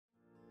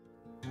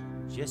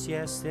Just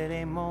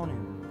yesterday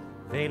morning,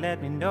 they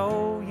let me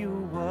know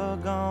you were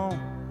gone.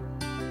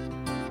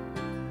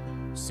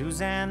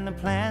 Suzanne, the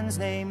plans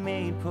they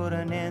made put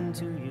an end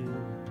to you.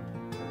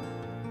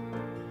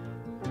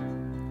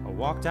 I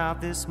walked out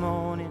this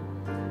morning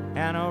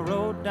and I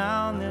wrote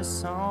down this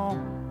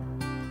song.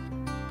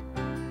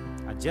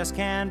 I just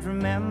can't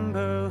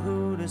remember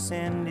who to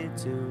send it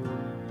to.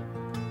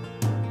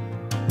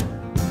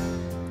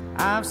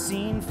 I've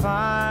seen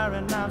fire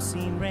and I've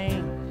seen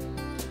rain.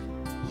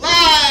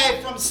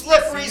 Live from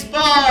Slippery's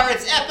Bar,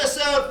 it's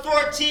episode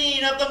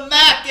 14 of the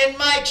Mac and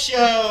Mike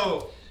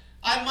Show.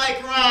 I'm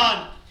Mike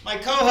Ron, my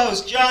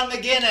co-host John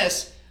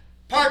McGinnis,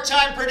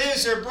 part-time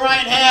producer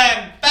Brian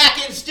Ham,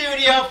 back in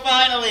studio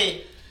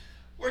finally.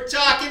 We're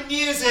talking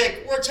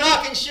music, we're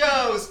talking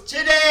shows.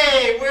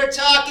 Today, we're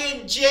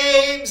talking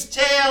James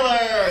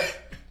Taylor.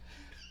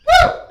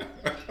 Woo!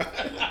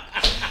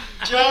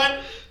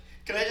 John,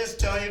 can I just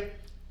tell you,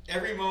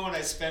 every moment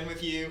I spend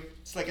with you,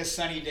 it's like a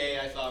sunny day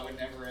I thought would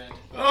never end.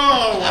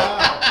 Oh,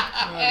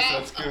 wow. Nice,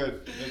 that's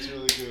good. That's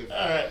really good.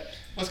 All right.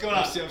 What's going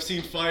on? I've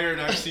seen fire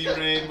and I've seen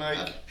rain,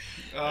 Mike.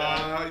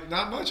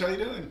 Not much. How you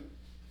doing?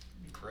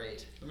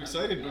 Great. I'm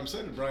excited. I'm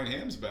excited Brian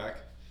Ham's back.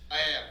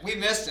 We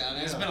missed him.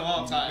 It's been a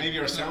long time. Maybe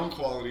our sound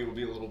quality will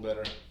be a little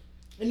better.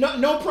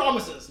 No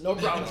promises. No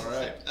promises. All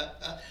right.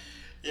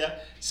 Yeah.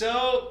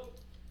 So,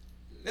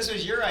 this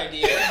was your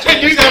idea. I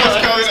knew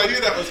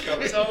that was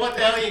coming. So what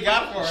the hell you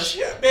got for us?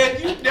 Yeah,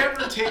 man, you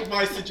never take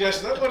my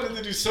suggestions. I wanted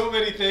to do so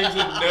many things, and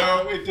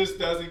no, it just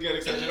doesn't get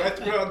accepted. I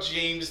threw out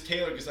James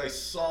Taylor because I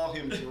saw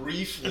him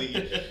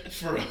briefly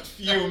for a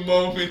few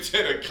moments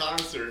at a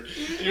concert.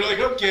 And you're like,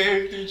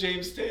 okay, do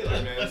James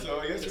Taylor, man.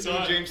 So I guess we're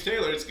doing James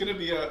Taylor. It's going to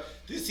be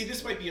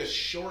this might be a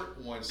short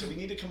one, so we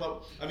need to come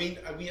up. I mean,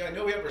 I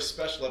know we have our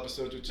special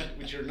episodes,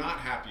 which you're not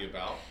happy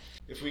about.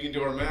 If we can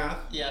do our math,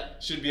 Yeah.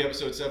 should be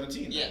episode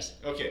 17. Yes.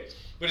 Okay,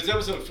 but it's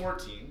episode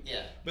 14.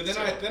 Yeah. But then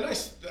I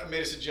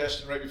made a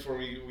suggestion right before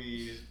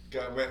we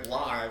went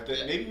live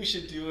that maybe we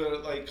should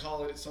do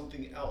call it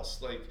something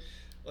else, like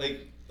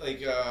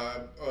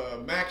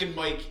Mac and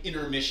Mike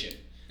intermission,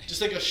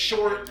 just like a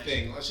short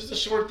thing. It's just a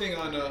short thing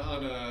on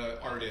a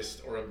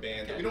artist or a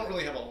band that we don't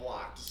really have a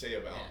lot to say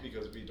about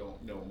because we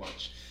don't know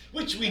much.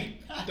 Which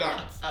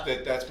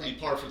that's pretty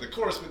par for the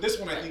course. But this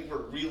one I think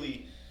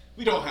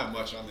we don't have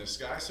much on this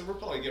guy, so we'll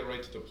probably get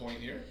right to the point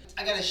here.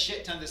 I got a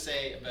shit ton to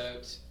say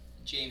about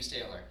James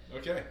Taylor.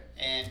 Okay.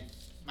 And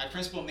my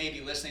principal may be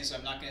listening, so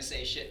I'm not going to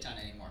say shit ton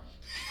anymore.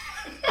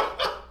 Okay.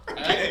 All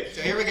right?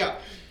 So here we go.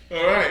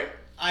 All right.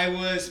 I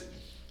was,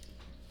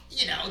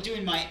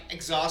 doing my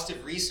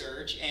exhaustive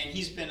research, and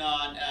he's been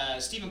on,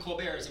 Stephen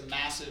Colbert is a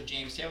massive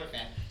James Taylor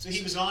fan. So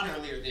he was on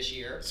earlier this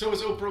year. So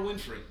is Oprah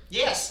Winfrey.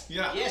 Yes.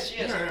 Yeah. Yes.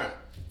 Yeah.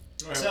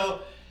 Right.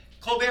 So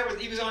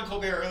he was on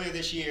Colbert earlier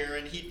this year,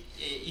 and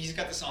he's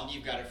got the song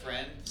 "You've Got a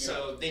Friend."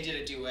 So they did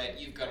a duet,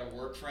 "You've Got a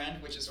Work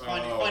Friend," which is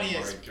funny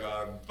as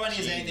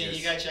anything.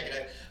 You gotta check it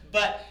out.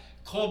 But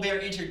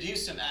Colbert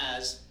introduced him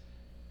as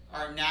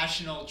our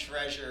national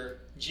treasure,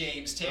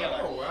 James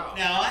Taylor. Oh wow!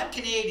 Now I'm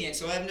Canadian,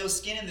 so I have no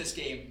skin in this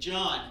game.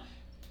 John,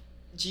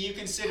 do you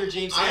consider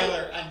James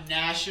Taylor a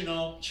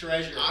national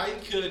treasure? I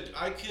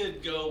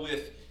could go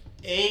with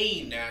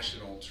a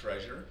national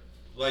treasure.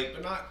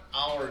 But not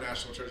our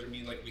national treasure. I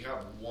mean, we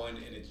have one,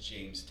 and it's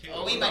James Taylor.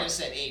 Oh, we might have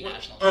said a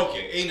national treasure.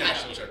 Okay, a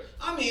national treasure.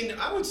 I mean,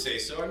 I would say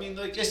so. I mean,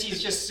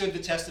 he's just stood the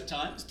test of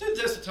time. Stood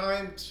the test of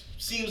time.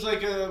 Seems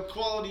like a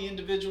quality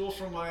individual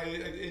from my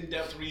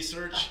in-depth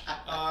research.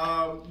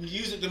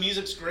 The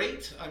music's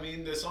great. I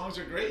mean, the songs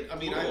are great. I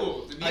mean,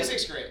 the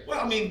music's great. Well,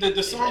 I mean,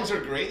 the songs are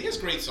great. He has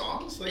great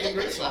songs. He's a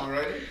great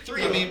songwriter.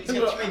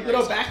 A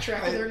little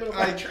backtrack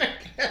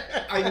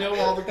there. I know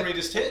all the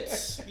greatest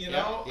hits.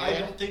 Yeah. I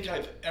don't think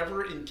I've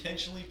ever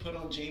intentionally put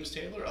on James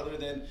Taylor other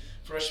than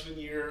freshman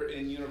year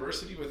in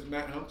university with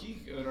Matt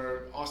Humke in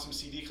our awesome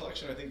CD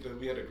collection. I think that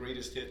we had a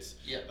greatest hits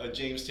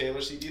James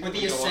Taylor CD. With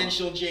the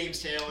essential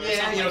James Taylor.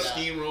 Yeah,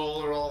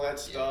 Steamroller, all that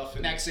stuff.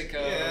 And Mexico.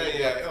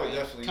 Yeah. Oh,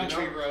 definitely.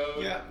 Country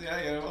Road. Yeah.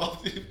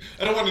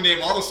 I don't want to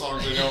name all the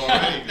songs I know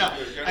already. No,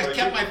 I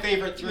kept my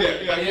favorite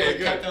three. I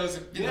kept those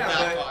in the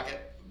back pocket.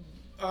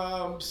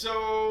 I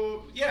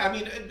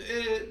mean,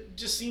 it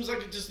just seems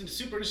like just a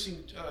super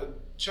interesting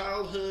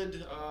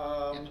childhood.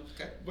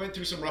 Went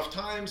through some rough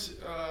times.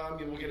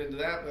 We'll get into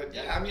that, but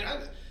I mean,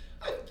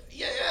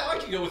 I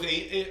could go with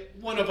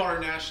one of our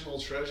national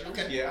treasures.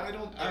 Okay. Yeah, I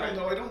don't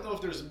know. I don't know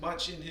if there's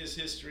much in his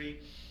history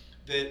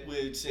that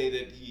would say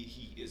that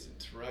he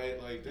isn't right.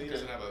 He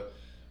doesn't have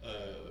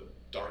a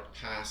dark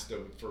past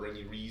for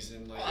any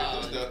reason.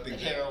 There's nothing.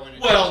 Heroin.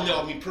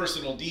 No, I mean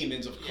personal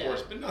demons, of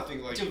course, but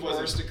nothing like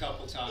divorced a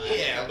couple times.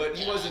 Yeah, but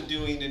he wasn't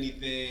doing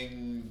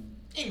anything.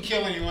 He didn't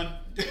kill anyone.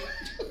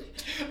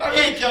 I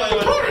mean,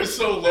 the bar is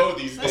so low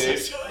these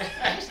days.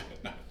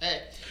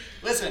 Hey,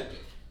 listen.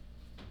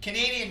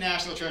 Canadian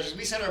national treasures.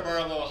 We set our bar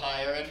a little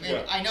higher,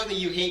 and I know that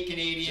you hate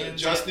Canadians.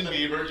 Justin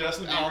Bieber's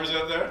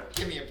out there.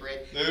 Give me a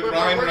break.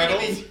 Ryan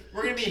Reynolds.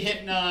 We're gonna be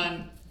hitting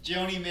on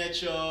Joni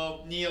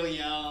Mitchell, Neil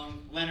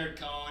Young, Leonard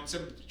Cohen,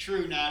 some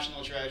true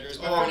national treasures.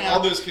 But Oh, for now, all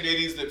those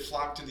Canadians that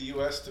flock to the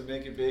U.S. to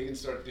make it big and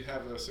start to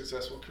have a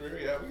successful career.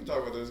 Yeah, we can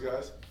talk about those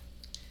guys.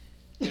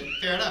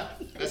 fair enough.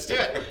 Let's do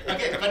it.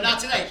 Okay, but not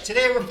tonight.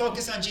 Today we're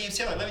focused on James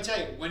Taylor. Let me tell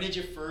you, when did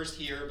you first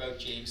hear about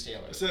James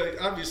Taylor? So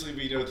obviously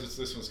we know this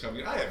one's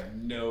coming. I have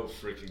no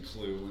freaking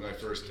clue when I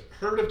first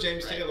heard of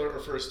James Right. Taylor or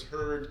first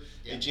heard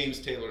Yeah. a James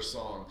Taylor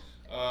song.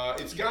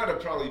 It's got to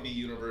probably be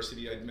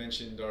university. I'd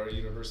mentioned our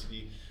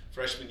university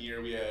freshman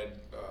year. We had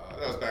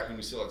that was back when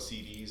we still had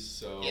CDs.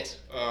 So Yes.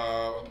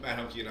 Matt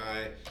Humke and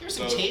I. There's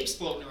some both- tapes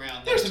floating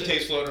around. There's there, some too.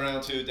 tapes floating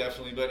around too,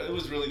 definitely, but it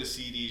was really the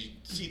CD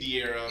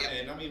era, Yep.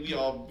 and I mean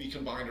we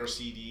combined our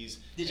CDs,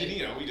 Did and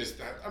you? we just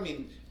I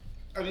mean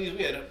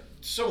we had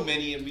so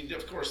many, and we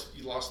of course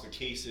you lost the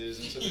cases,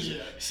 and so there's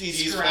Yeah.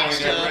 CDs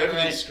Scratched falling up, everywhere,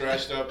 everything's right.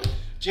 scratched up.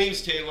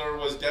 James Taylor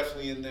was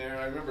definitely in there.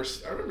 I remember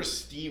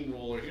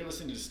Steamroller. You're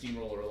listening to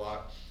Steamroller a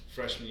lot,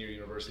 freshman year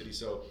university.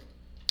 So,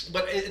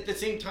 but at the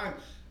same time,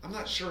 I'm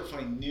not sure if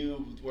I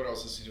knew what I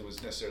was listening to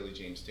was necessarily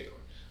James Taylor.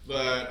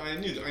 But I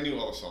knew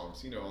all the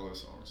songs, all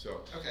those songs.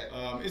 So Okay.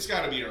 it's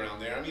got to be around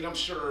there. I mean, I'm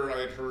sure I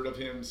had heard of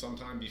him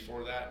sometime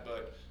before that,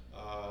 but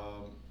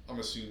I'm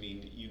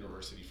assuming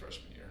university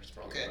freshman year is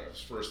probably Okay. when I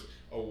was first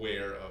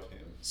aware of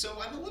him. So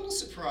I'm a little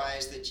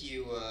surprised that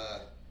you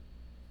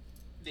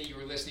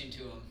were listening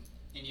to him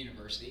in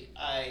university.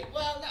 I'm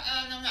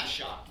not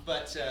shocked,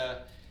 but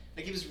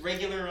like he was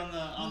regular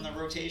on the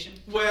rotation.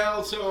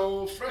 Well,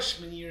 so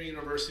freshman year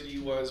university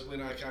was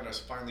when I kind of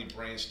finally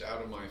branched out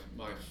of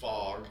my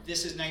fog.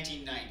 This is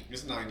 1990. It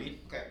was 90.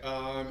 Okay.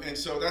 And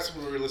so that's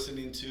when we were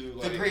listening to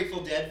The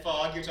Grateful Dead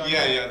fog you're talking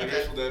Yeah, about? yeah, the Okay.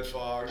 Grateful Dead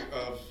fog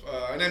of,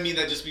 and I mean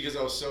that just because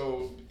I was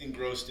so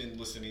engrossed in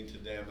listening to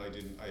them, I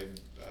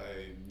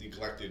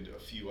neglected a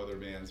few other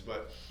bands,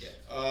 but Yeah.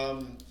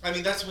 I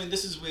mean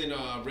this is when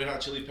Red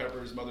Hot Chili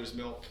Peppers' Mother's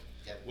Milk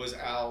Yep. was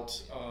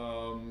out.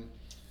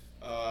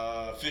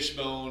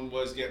 Fishbone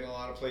was getting a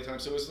lot of playtime,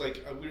 so it was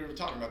like we were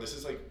talking about this.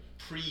 It's like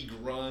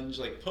pre-grunge,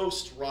 like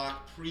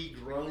post-rock,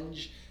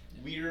 pre-grunge,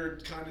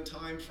 weird kind of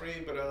time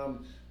frame.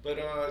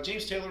 But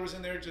James Taylor was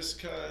in there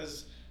just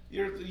because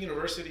you're at the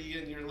university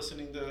and you're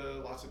listening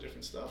to lots of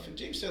different stuff. And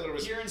James Taylor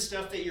was Hearing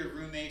stuff that your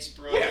roommates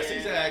brought yes, in.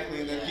 exactly.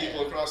 And then Yeah.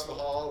 people across the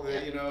hall,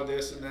 Yeah.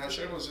 this and that.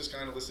 So everyone's just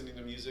kind of listening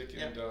to music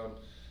and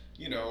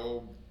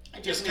I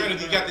just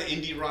definitely kind of you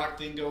got the indie rock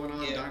thing going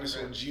on, Yeah,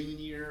 Dinosaur right.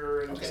 Jr.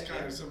 and Okay, just kind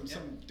yeah, of some yeah.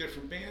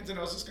 different bands, and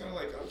I was just kind of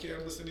like, okay,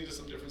 I'm listening to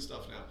some different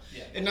stuff now.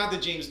 Yeah. And not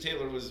that James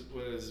Taylor was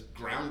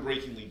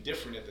groundbreakingly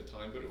different at the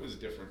time, but it was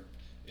different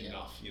Yeah.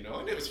 enough,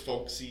 and it was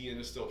folksy, and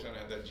it still kind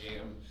of had that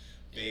jam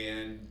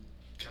band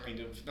kind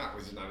of not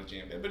a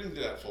jam band, but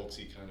into that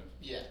folksy kind of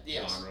Yeah,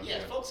 yes, genre.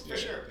 yeah, folks, Yeah,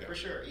 yeah. for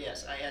sure,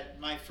 yes. I had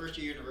my first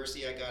year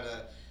university. I got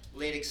a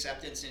late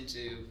acceptance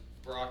into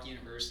Brock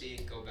University.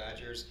 Go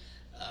Badgers!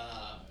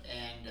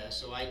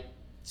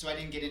 So I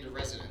didn't get into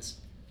residence.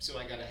 So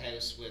I got a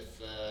house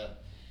with.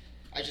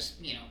 I just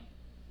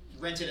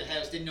rented a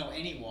house. Didn't know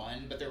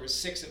anyone, but there was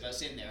 6 of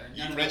us in there.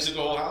 You None of rented us-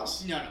 the whole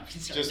house? No, no,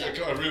 Just no.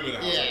 a room in the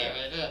house. Yeah,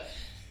 okay. right.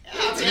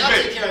 I'll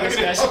take care of this,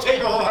 guys. I'll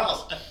take the whole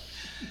house.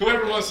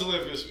 Whoever wants to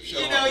live, just show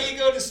up. You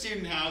go to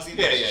student housing.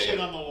 Yeah, there's yeah, shit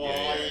yeah. on the wall.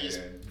 Yeah, yeah, you just,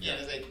 yeah.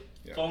 it's like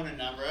Yeah. phone and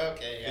number.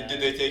 Okay. Yeah. And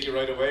did they take you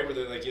right away? Were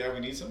they like, yeah,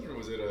 we need someone, or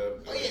was it a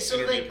Oh yeah, so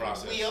interview like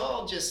process? we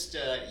all just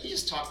you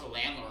just talked to the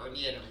landlord and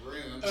he had a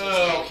room. So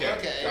Oh, it's like,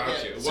 okay,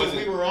 gotcha. yeah. It So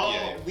wasn't-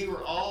 yeah. we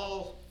were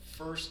all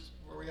first.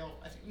 Were we all?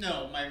 I think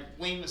no.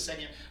 Wayne was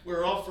second year. We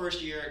were all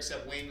first year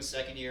except Wayne was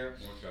second year.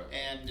 Okay.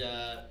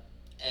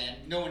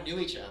 And no one knew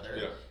each other.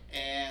 Yeah.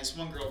 And this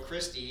one girl,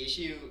 Christy,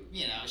 she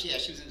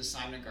was into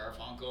Simon and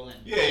Garfunkel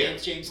and Yeah,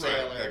 James right.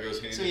 Taylor. That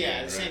goes hand so in yeah,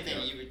 hand, the same right,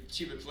 thing. yeah.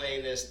 She would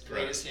play this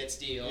greatest hits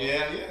deal.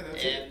 Yeah, yeah,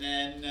 that's it. And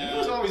then And it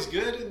was always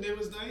good, and it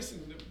was nice,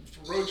 and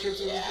for road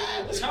trips it was Yeah,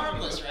 good. it was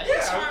harmless, right? Yeah,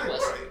 It's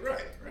harmless.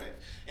 Right.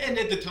 And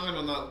at the time,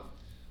 I'm not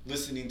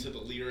listening to the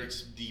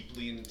lyrics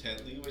deeply and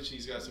intently, which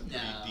he's got some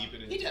pretty No, deep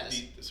and he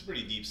does. some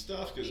pretty deep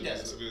stuff because He it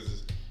does. was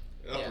his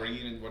Yeah.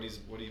 upbringing and what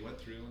he went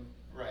through. And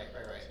Right.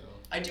 so.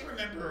 I do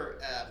remember,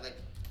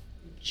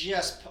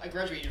 I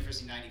graduated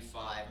university in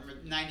 '95. I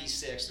remember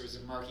 '96 there was a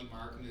Marky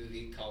Mark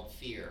movie called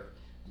Fear.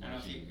 I don't know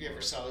if you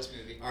ever saw this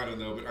movie. I don't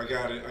know, but I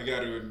got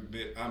to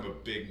admit, I'm a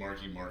big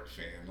Marky Mark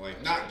fan.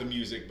 Like, not the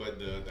music, but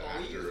the Oh,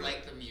 you actor.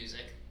 like the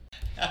music.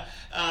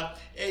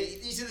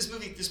 You see this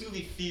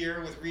movie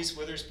Fear with Reese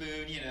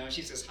Witherspoon.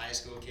 She's this high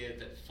school kid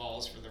that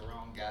falls for the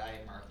wrong guy,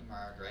 Marky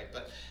Mark, right?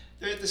 But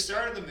they're at the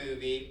start of the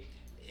movie.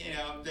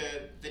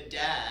 The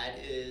dad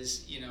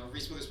is,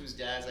 Reese Witherspoon's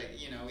dad's like,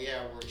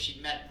 she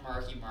met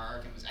Marky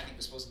Mark and I think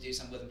was supposed to do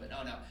something with him, but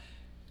no,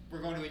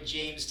 we're going to a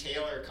James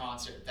Taylor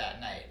concert that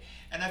night.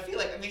 And I feel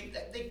like,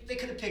 they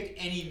could have picked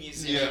any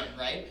musician, Yeah.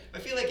 right? I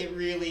feel like it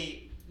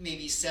really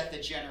maybe set the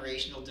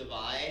generational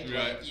divide.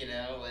 Right.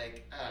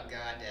 Oh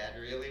God, Dad,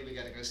 really? We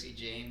got to go see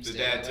James The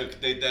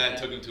Taylor. dad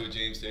took him to a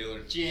James Taylor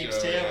James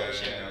show. Taylor Yeah,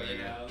 show,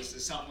 yeah. This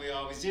is something we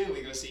always do.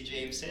 We go see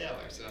James Taylor.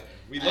 So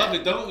We love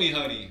it, don't we,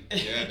 honey?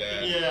 Yeah,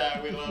 Dad.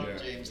 yeah, we love Yeah,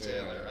 James yeah.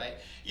 Taylor, right?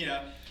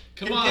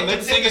 Come on,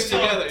 let's sing it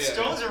together. Yeah.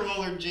 Stones are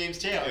older than James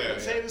Taylor.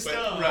 Let's say the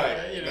Stones.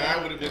 Right. You know?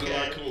 That would have been a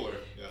lot cooler.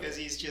 Because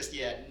he's just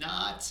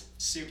not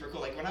super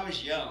cool. Like when I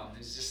was young, it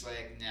was just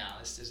like, no,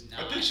 this is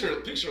not. I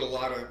picture a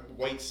lot of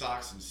white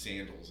socks and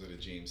sandals at a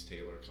James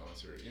Taylor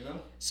concert. You know.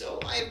 So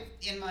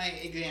in my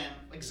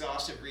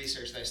exhaustive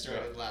research that I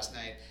started last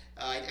night,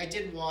 I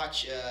did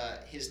watch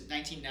his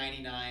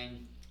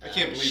 1999. I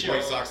can't believe show.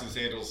 white socks and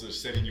sandals are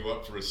setting you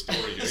up for a story.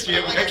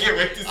 I can't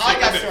wait to see I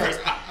got it.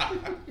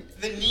 stories.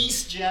 The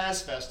Nice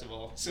Jazz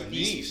Festival. So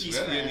Nice, really?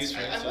 France. Nice,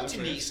 France. I went to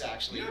Nice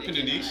actually. Yeah, I've been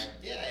to Nice.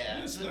 Yeah.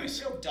 It's It's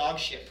nice. a real dog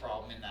shit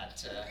problem in that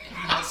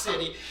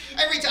city.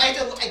 Every time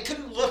I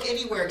couldn't look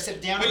anywhere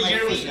except down at my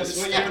year was feet. I was this?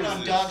 What year stepping was on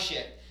this? dog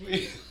shit.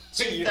 Year.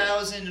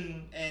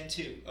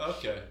 2002.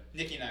 Okay.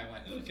 Nikki and I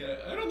went. Okay.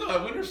 I don't know.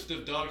 I wonder if the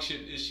dog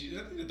shit issue.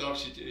 I think the dog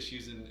shit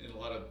issues in a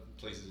lot of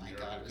places My in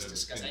God, Europe it was have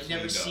disgusting. been I'd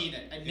never cleaned up. seen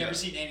it. I'd never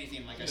seen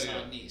anything like I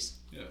saw in Nice.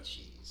 Yeah.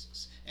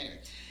 Jesus. Anyway,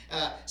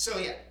 so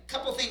a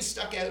couple things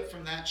stuck out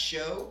from that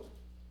show.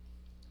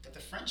 That the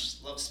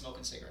French love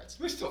smoking cigarettes.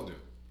 They still do.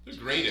 They're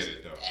great at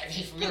it, though.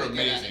 They're They're really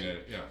amazing good at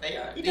it. Yeah. They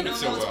are. They They do it don't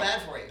so know it's well.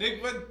 bad for you.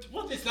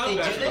 It's not They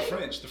bad do for they? the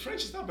French. The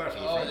French is not bad for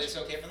the Oh, French. it's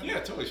okay for them? Yeah,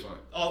 totally fine.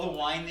 All the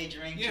wine they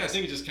drink? Yeah, I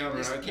think it just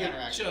counteracts.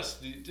 counteracts.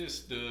 Just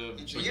the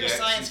You're a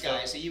science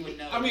guy, so you would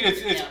know. I mean,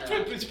 it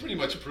counteracts. it's pretty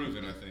much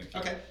proven, I think.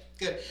 Okay,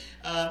 good.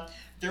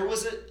 There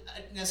was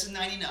this is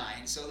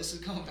 99, so this is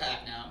going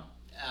back now,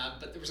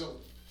 but there was a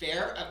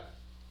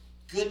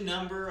good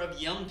number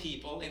of young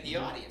people in the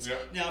audience. Yeah.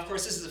 Now, of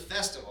course, this is a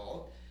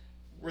festival.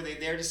 Were they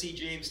there to see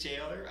James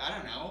Taylor? I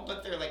don't know,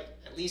 but they're like,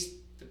 at least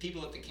the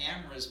people at the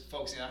camera is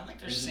focusing on, like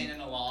they're singing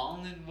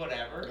along and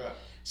whatever. Yeah.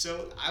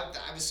 So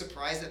I was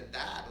surprised at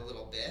that a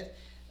little bit.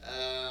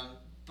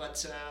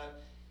 But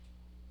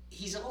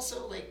he's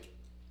also like,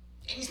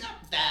 and he's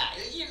not bad.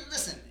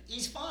 Listen,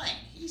 he's fine.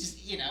 He's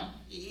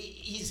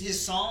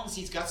his songs.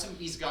 He's got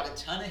a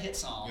ton of hit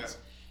songs.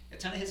 Yeah. A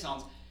ton of hit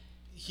songs.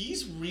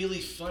 He's really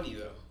funny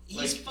though.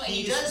 He's Like, funny.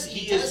 He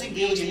is does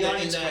engage really the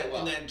audience in that, quite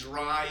well. in that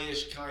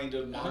dryish kind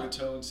of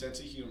monotone sense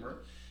of humor.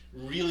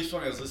 Really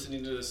funny. I was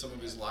listening to some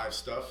of his live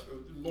stuff,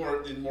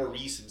 more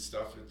recent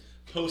stuff.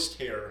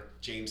 Post-hair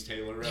James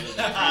Taylor rather than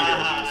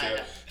pre-hair James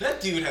Taylor. That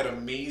dude had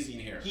amazing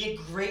hair. He had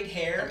great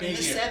hair in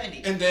the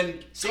 70s. And then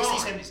 60s, gone.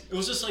 70s. It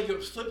was just like a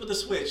flip of the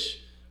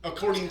switch.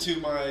 According to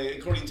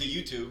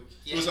YouTube,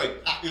 Yeah.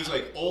 it was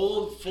like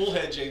old full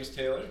head James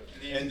Taylor,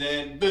 and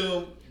then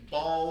boom,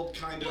 bald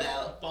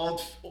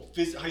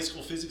high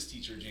school physics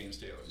teacher James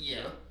Taylor. Yeah.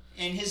 You know?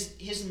 And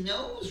his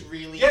nose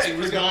really Yeah, is he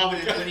was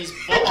predominant got- when he's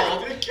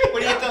bald. When you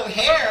get the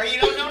hair,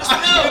 you don't notice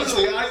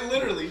the nose. I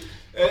literally,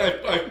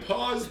 I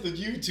paused the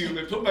YouTube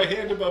and put my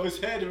hand above his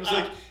head and was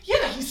like,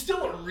 yeah, he's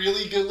still a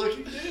really good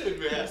looking dude,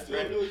 man. Yeah, He's still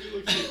right. a really good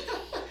looking dude.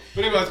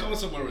 But anyway, I was going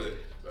somewhere with it.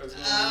 I was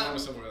going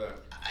somewhere with that.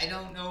 I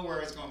don't know where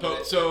it's going with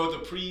it. So the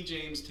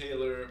pre-James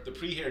Taylor, the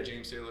pre-hair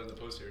James Taylor and the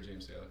post-hair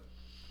James Taylor.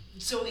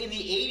 So in the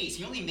 80s,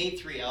 he only made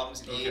 3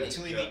 albums in the 80s. He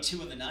only yeah. made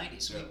 2 in the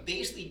 90s. So he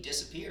basically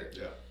disappeared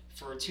Yeah.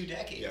 for 2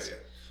 decades. Yeah.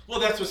 Well,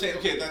 that's what I'm saying.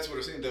 Okay, that's what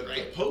I'm saying. The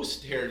Right.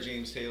 post-hair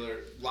James Taylor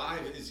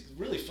live is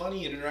really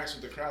funny and interacts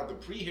with the crowd. The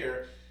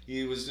pre-hair,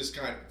 he was just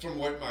kind of, from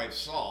what I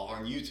saw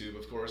on YouTube,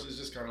 of course, is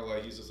just kind of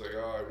like, he's just like,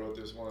 oh, I wrote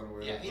this one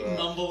with, he'd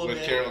mumble a with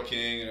bit. Carole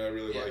King, and I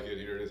really Yeah. like it.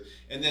 Here it is.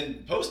 And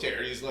then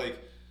post-hair, he's like,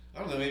 I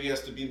don't know, maybe he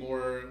has to be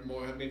more,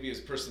 maybe his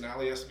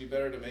personality has to be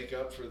better to make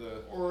up for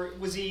the, Or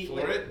was he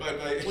for it. But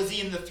like, was he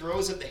in the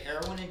throes of the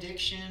heroin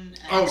addiction?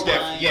 At oh, the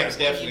time?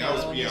 definitely. You I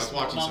was know, just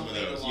watching some of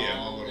mumbling those.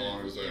 Mumbling along.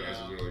 It was, and, it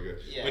was really good.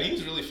 Yeah. But he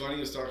was really funny. He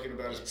was talking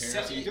about his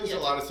parents. So- He does yeah. a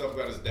lot of stuff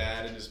about his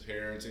dad and his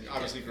parents, and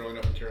obviously growing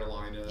up in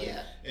Carolina.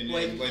 Yeah. And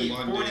Well, in he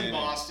London. born in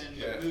Boston,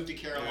 Yeah. but moved to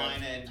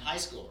Carolina in high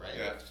school, right?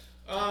 Yeah.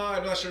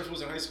 I'm not sure if it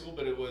was in high school,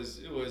 but it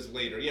was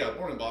later. Yeah,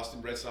 born in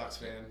Boston, Red Sox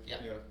fan. Yeah.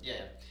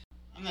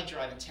 I'm not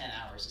driving 10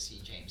 hours to see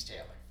James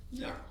Taylor.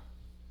 No.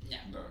 No.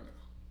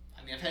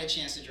 I mean, I've had a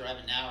chance to drive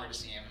an hour to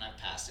see him, and I've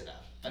passed it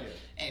up. But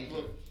and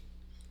We'll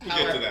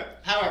get to that.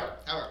 However,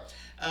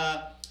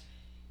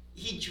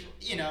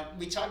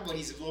 we talked about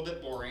he's a little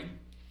bit boring.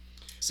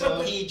 So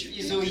But- he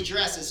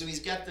dresses. So he's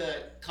got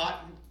the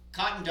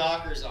cotton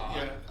Dockers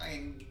on,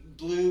 and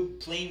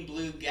plain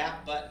blue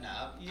Gap button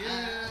up. Yeah.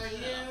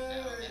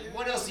 And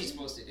what else is he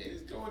supposed to do?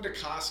 He's going to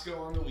Costco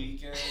on the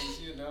weekends,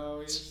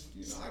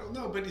 I don't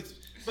know,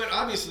 but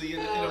obviously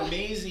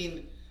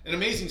an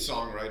amazing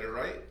songwriter,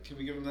 right? Can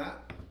we give him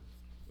that?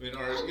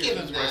 I'll give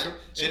him that.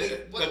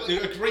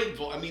 A great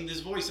voice. I mean, this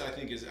voice I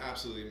think is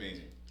absolutely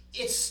amazing.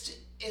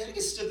 I think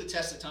it's stood the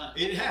test of time.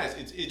 It has.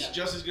 It's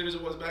just as good as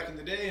it was back in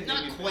the day. And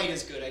Not maybe quite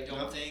as good, I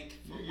don't think.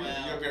 You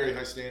have very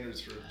high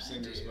standards for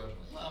singers, but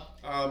well,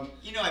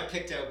 I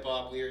picked out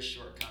Bob Weir's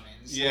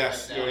shortcomings.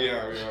 yes, like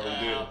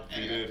that.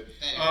 we did.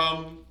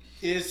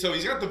 Anyway. So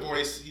he's got the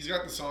voice, he's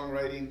got the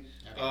songwriting.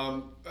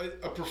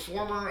 A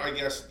performer, I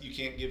guess you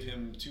can't give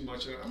him too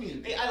much. I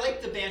mean, I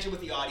like the banter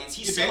with the audience.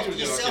 He's The banter with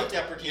the audience,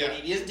 self-deprecating.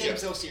 yeah. He doesn't take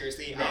himself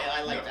seriously. No,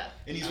 I like no. that.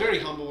 And he's very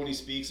humble when he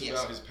speaks Yes.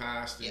 about his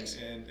past and, Yes.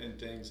 and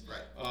things.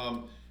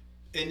 Right.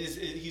 And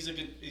he's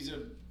a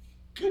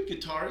good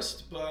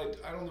guitarist, but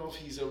I don't know if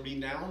he's a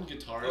renowned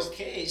guitarist.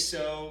 Okay,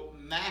 so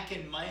Mac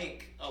and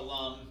Mike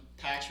alum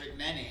Patrick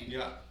Menning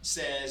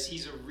says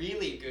he's a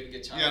really good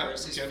guitarist. Yeah,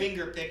 His okay.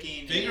 finger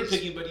picking,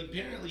 but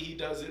apparently he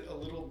does it a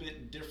little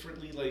bit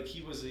differently. Like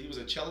he was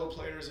a cello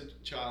player as a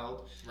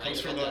child. Right,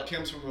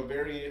 Comes from a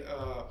very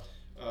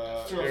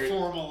very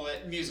formal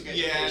music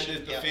education. Yeah,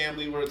 and the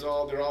family where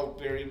they're all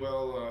very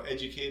well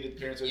educated.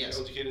 Parents are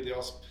educated.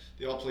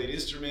 They all played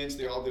instruments.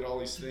 They all did all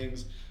these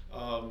things.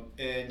 And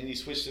then he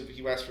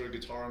asked for a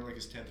guitar on like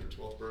his 10th or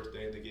 12th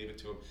birthday, and they gave it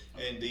to him.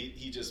 And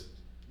he just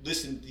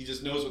listened. He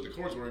just knows what the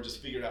chords were and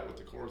just figured out what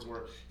the chords were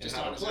and Just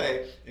how on to his play.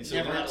 own. And so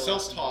Never had a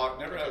self-taught,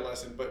 never had a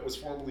lesson, but was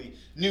formerly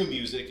knew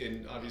music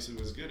and obviously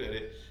was good at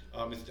it.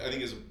 I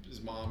think his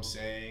mom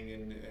sang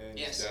and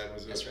his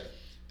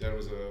dad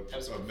was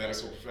a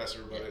medical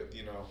professor, but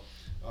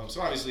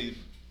so obviously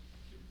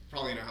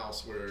probably in a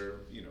house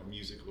where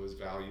music was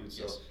valued.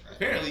 So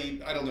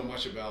apparently I don't know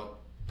much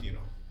about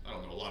I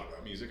don't know a lot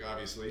about music,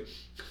 obviously.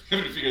 I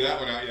haven't figured that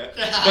one out yet.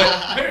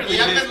 But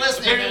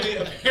apparently,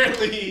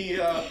 apparently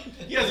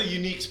he has a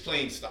unique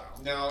playing style.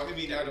 Now, I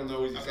mean, I don't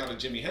know, he's not a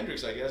Jimi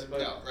Hendrix, I guess,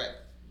 but... No, right.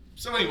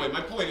 So anyway, my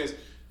point is,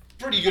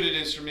 pretty good at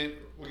instrument.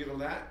 We'll give him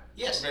that.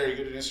 Yes. Very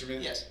good at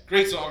instrument. Yes.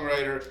 Great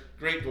songwriter,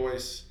 great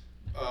voice.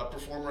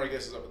 Performer, I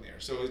guess, is up in the air.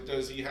 So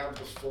does he have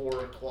the 4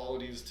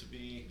 qualities to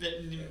be...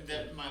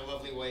 That my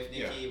lovely wife,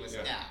 Nikki, was...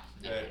 No.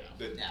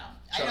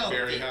 Chuck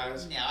Berry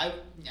has? No,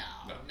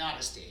 not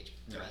a stage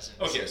presence.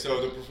 Okay, so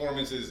the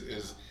performance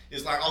is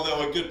like,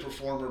 although a good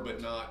performer,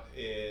 but not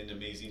an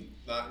amazing,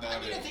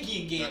 I think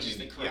he engages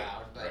the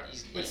crowd, but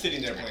he's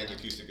sitting there playing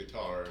acoustic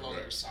guitar. Blow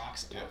your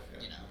socks off,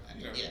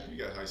 You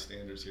got high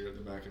standards here at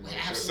the Mac and Mike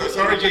Show. So Absolutely.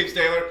 sorry, James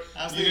Taylor,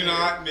 Absolutely. you do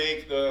not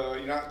make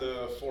you're not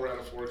the 4 out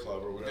of 4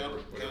 club or whatever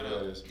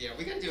that is. Yeah,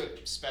 we gotta do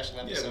a special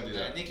episode we'll do of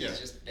that. that. Nikki's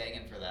just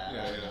begging for that.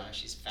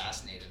 She's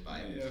fascinated by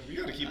it. Yeah, we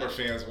got to keep our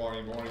fans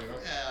wanting more,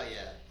 Oh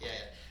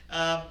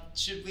yeah.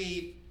 Should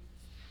we?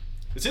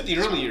 It's at the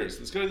early years.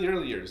 Let's go to the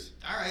early years.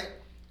 All right.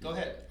 Go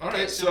ahead. All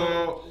right,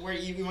 so where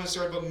you want to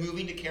start about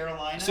moving to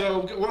Carolina?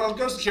 So it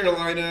goes to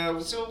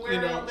Carolina. So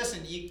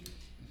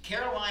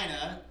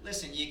Carolina.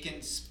 Listen, you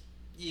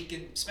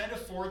can spend a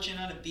fortune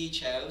on a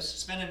beach house,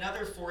 spend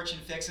another fortune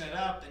fixing it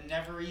up, and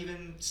never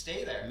even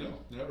stay there. No,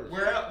 never.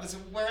 Where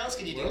else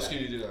can you do that? Where else can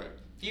you do that?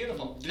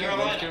 Beautiful.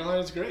 Yeah,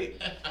 Carolina's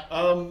great.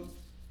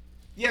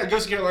 It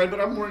goes to Carolina, but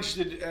I'm more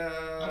interested.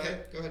 Okay,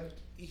 go ahead.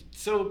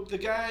 So the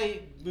guy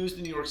moves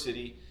to New York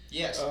City.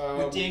 Yes,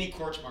 with Danny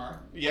Korchmar.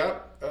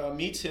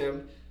 Meets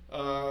him.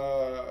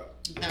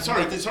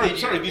 Sorry.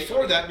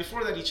 Before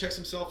that, he checks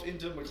himself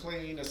into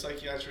McLean, a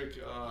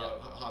psychiatric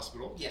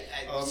hospital. Yeah,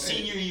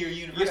 senior year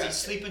university,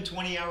 sleeping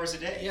 20 hours a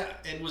day. Yeah,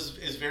 and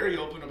is very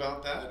open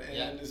about that,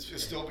 and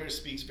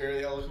speaks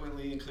very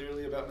eloquently and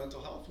clearly about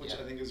mental health, which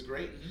I think is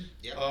great.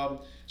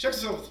 Mm-hmm.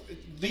 Checks himself.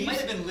 He might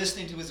have been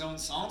listening to his own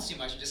songs too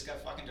much. He just got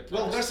fucking depressed.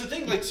 Well, that's the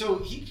thing. Like, so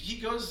he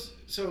goes.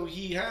 So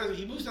he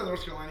moves down to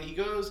North Carolina. He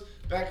goes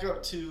back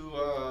up to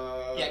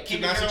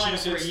came to Carolina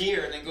for a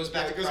year and then goes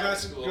back to private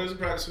school. Goes to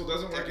private school,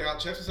 doesn't work out,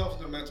 checks himself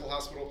into a mental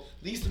hospital,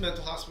 leaves the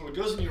mental hospital,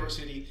 goes to New York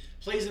City,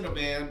 plays in a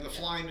band, the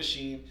Flying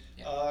Machine,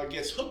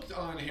 gets hooked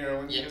on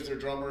heroin because their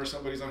drummer or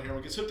somebody's on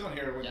heroin, gets hooked on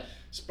heroin,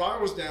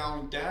 spirals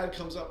down, dad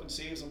comes up and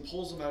saves him,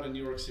 pulls him out of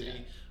New York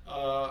City.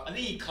 I think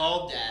he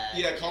called dad.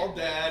 Yeah, called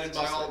dad, and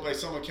by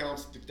some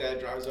accounts, the dad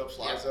drives up,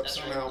 flies up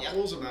somehow,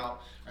 pulls him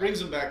out,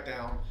 brings him back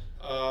down.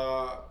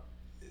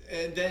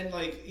 And then,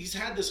 he's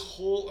had this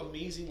whole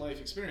amazing life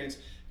experience,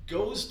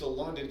 goes to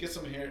London, gets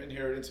some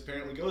inheritance,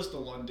 apparently goes to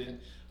London,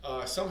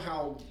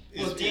 somehow...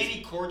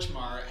 Danny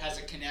Korchmar has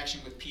a connection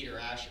with Peter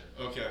Asher.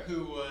 Okay.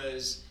 Who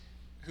was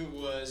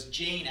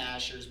Jane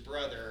Asher's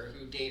brother,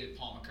 who dated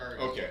Paul McCartney.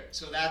 Okay.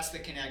 So that's the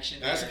connection.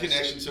 That's the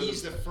connection. So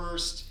he's the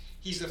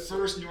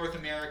first North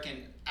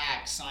American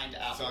act signed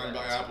to Apple Records.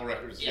 By Apple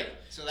Records, yeah.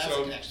 So that's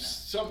the connection.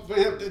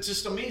 It's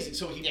just amazing.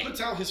 So he puts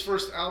out his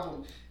first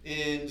album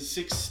in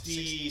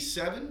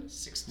 67?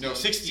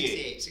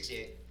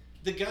 68.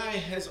 The guy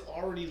has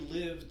already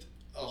lived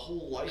a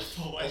whole life.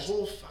 A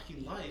whole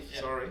fucking life,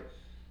 sorry.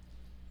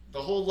 The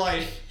whole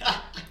life.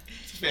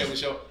 It's a family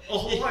show. A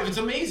whole life. It's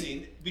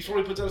amazing before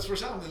he puts out his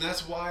first album. And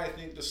that's why I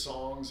think the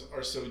songs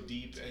are so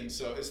deep. And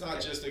so it's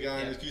not just a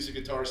guy on an acoustic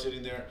guitar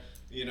sitting there,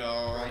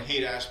 on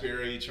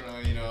Haight-Ashbury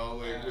trying,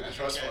 with the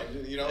trust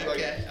fund.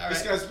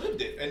 This guy's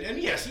lived it. And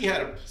yes, he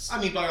had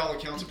by all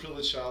accounts, a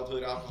privileged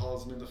childhood,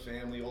 alcoholism in the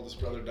family. Oldest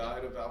brother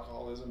died of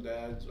alcoholism,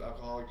 dad's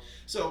alcoholic.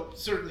 So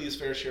certainly his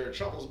fair share of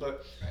troubles,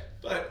 but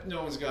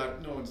no one's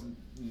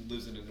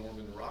lives in a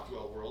Norman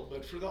Rockwell world.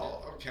 But for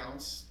all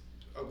accounts,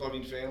 a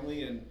loving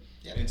family and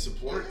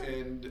support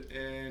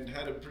and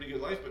had a pretty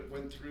good life, but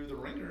went through the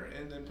ringer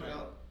and then put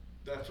out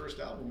that first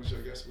album, which I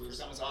guess was...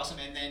 That was awesome.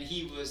 And then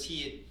he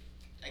had,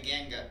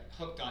 again, got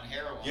hooked on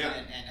heroin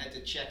and had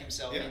to check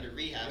himself into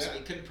rehab, so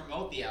he couldn't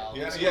promote the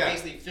album. So it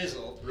basically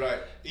fizzled. Right.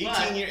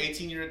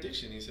 18-year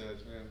addiction, he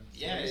said.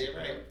 Yeah,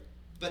 right.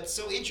 But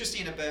so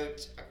interesting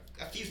about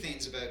a few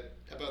things about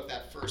about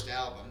that first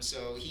album.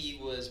 So he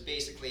was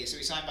basically, he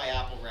signed by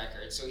Apple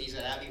Records. So he's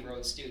at Abbey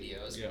Road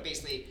Studios. Yeah.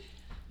 Basically,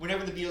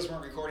 whenever the Beatles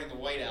weren't recording the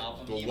White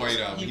Album, He was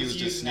just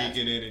using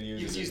sneaking in and using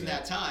He was using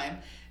that time.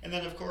 And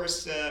then, of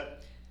course,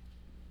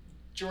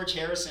 George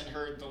Harrison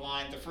heard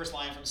the first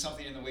line from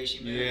Something in the Way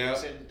She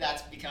Moves, and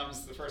that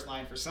becomes the first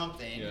line for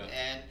Something,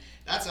 and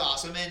that's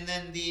awesome. And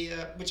then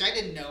which I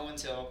didn't know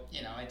until,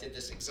 I did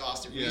this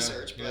exhaustive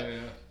research, but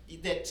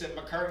that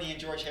McCartney and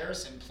George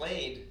Harrison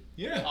played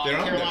on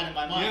Caroline in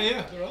My Mind.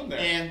 Yeah, they're on there.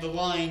 And the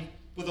line,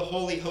 with a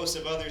holy host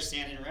of others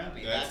standing around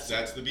me. That's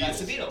the Beatles. That's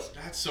the Beatles.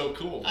 That's so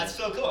cool. That's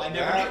so cool. I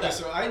never knew that.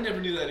 So I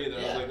never knew that either.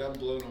 Yeah. I was like, I'm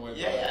blown away by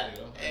that.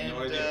 I had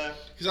no idea.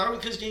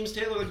 Because James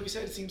Taylor, like you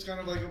said, it seems kind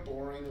of like a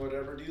boring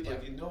whatever dude.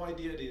 Like, you had no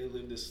idea he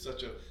lived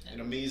such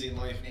an amazing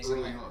life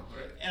early on.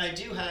 Right. And I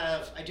do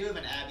have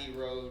an Abbey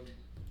Road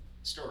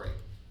story.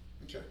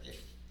 Okay.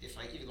 If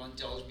you'll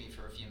indulge me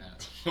for a few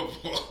minutes.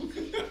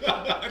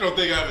 I don't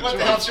think I have a choice. What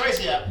the hell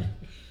choice you have?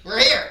 We're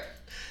here.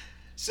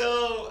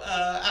 So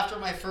after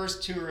my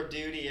first tour of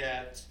duty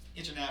at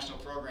International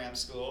Program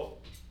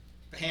School,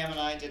 Ham and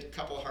I did a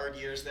couple of hard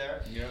years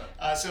there.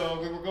 Yeah.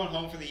 So we were going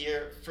home for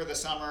the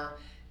summer,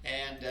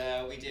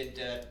 and we did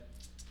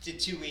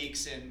 2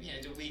 weeks, and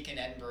did a week in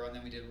Edinburgh, and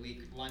then we did a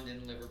week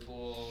London,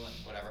 Liverpool, and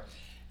whatever.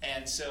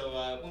 And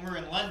so when we were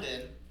in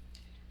London,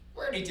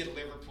 we already did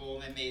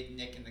Liverpool, and they made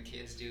Nick and the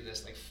kids do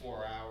this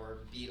 4-hour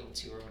Beatle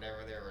tour or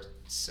whatever. They were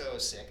so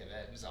sick of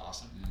it. It was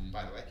awesome,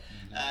 by the way.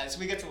 So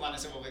we get to London,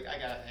 so we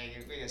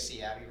gotta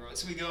see Abbey Road.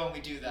 So we go and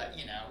we do that,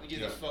 we do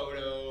the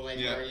photo, where,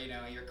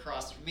 you're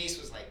across. Mace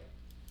was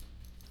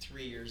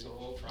 3 years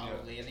old,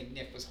 probably. I think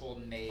Nick was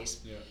holding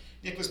Mace. Yeah.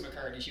 Nick was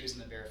McCartney. She was in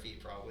the bare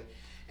feet, probably.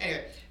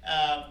 Anyway,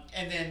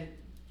 and then,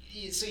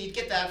 so you'd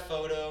get that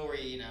photo where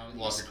you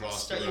walk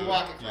across,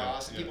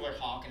 and people are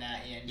honking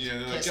at you and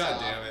just pissed God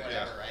off, damn it,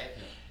 whatever, right?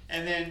 Yeah.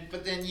 And then,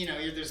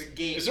 there's a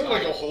gate. Is there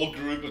a whole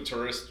group of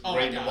tourists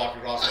ready to walk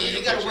across? Oh,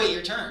 you gotta wait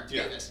your turn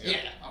to do this. Yeah.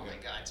 Oh my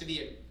God, to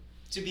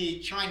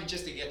be trying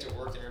just to get to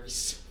work there would be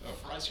so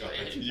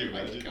frustrating. Can you Oh my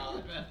imagine?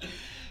 God, man.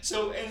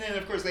 So, and then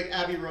of course,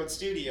 Abbey Road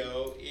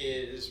Studio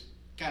is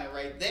kind of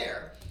right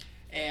there,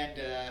 and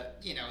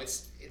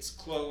it's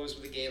closed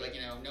with a gate,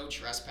 no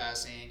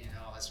trespassing,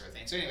 all that sort of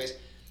thing. So, anyways,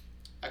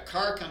 a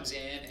car comes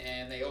in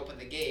and they open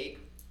the gate,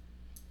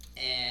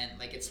 and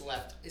it's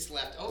left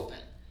open,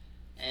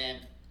 and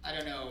I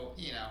don't know,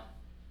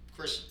 of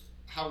course,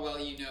 how well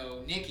you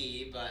know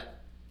Nikki, but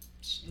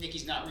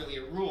Nikki's not really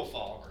a rule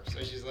follower,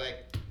 so she's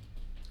like,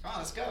 "Come on,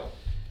 let's go."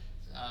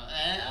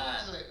 And I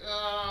was like,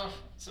 "Oh."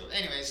 So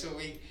anyway, so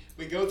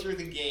we go through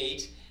the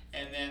gate,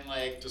 and then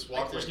just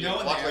walk there's like no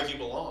one there. like you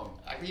belong.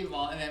 Like you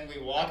belong, and then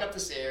we walk up the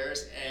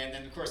stairs, and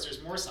then of course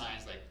there's more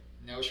signs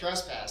no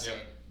trespassing,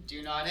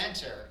 do not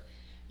enter,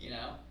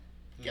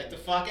 get the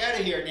fuck out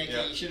of here, Nikki.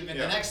 You should have been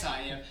the next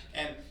time,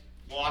 and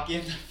walk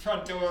in the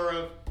front door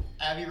of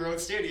Abbey Road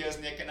Studios,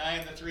 Nick and I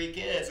and the 3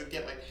 kids, and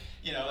get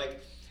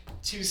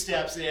 2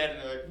 steps in, and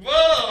they're like,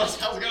 "Whoa, what's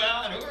going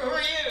on? Who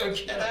are you?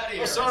 Get out of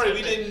here!" Oh, sorry,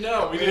 we didn't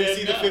know. We didn't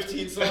see the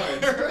 15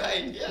 signs.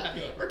 Right? Yeah.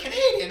 We're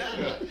Canadian,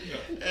 huh?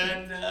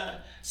 And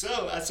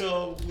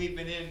so we've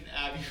been in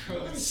Abbey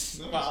Road. Nice.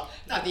 Well,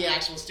 not the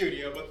actual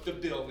studio, but the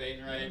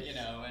building, right?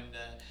 And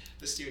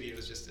the studio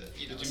was just a.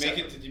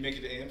 Did you make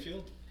it to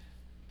Anfield?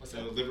 What's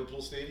The that?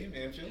 Liverpool Stadium,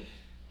 Anfield?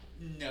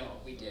 No,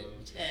 we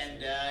didn't.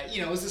 And,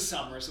 it was the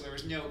summer, so there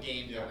was no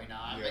game going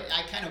on. Yeah. But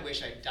I kind of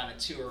wish I'd done a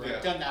tour. Yeah.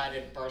 I've done that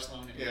at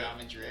Barcelona and Real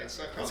Madrid.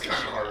 So I It's probably kind of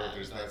should hard have, if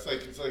there's but-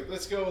 that. It's like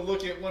let's go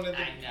look at one of the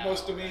I know,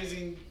 most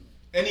amazing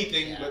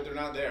anything, Yeah. but they're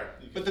not there.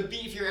 But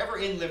if you're ever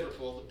in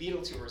Liverpool, the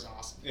Beatle tour is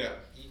awesome. Yeah.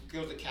 You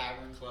go to the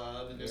Cavern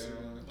Club, and there's a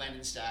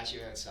Lennon statue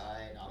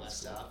outside and all That's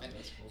that cool. stuff. And,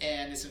 That's cool.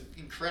 and it's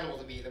incredible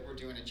to me that we're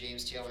doing a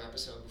James Taylor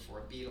episode before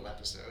a Beatle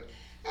episode.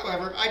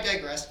 However, I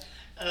digress.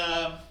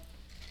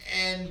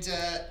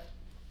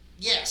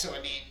 So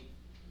I mean,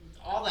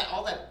 all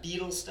that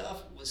Beatles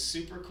stuff was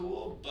super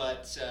cool,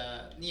 but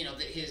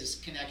his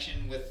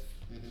connection with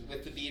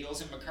the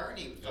Beatles and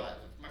McCartney,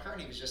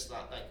 McCartney was just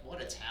what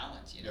a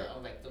talent,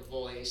 the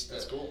voice,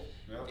 That's cool.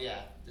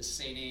 Yeah. the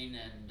singing,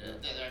 and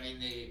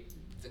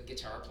the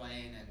guitar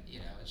playing, and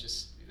it was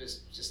just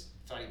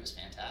thought he was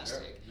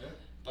fantastic. Yeah.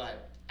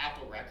 But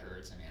Apple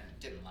Records, it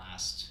didn't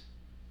last.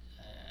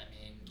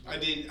 I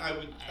didn't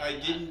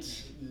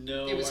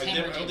know. It was I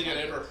don't think I'd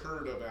hemorrhaging ever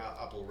heard about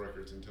Apple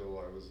Records until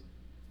I was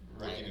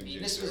Right. looking into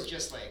This was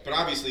just But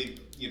obviously,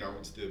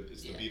 it's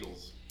the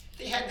Beatles.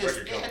 They had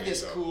record company,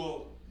 this so.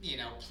 cool,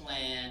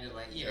 plan to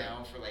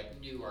for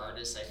new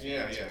artists, I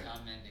think, to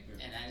come in,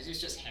 and it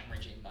was just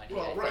hemorrhaging money.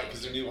 Well, I right, think.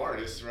 because they're new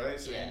artists, right?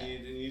 So Yeah. you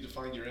need to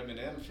find your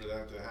M&M for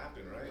that to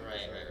happen, right?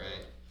 Right. So,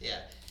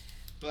 Yeah,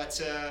 but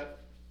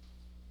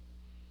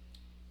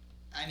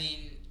I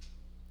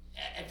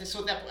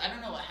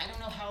don't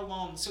know how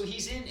long. So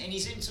he's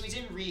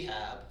in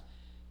rehab.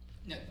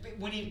 No, but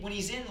when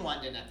he's in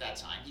London at that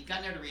time, he'd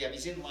gotten out of rehab.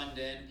 He's in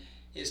London.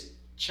 His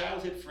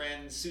childhood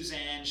friend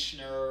Suzanne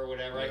Schnur or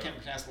whatever, I can't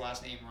pronounce the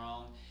last name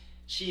wrong.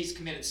 She's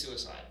committed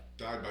suicide.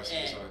 Died by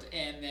suicide.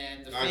 And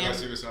then the Died by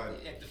suicide.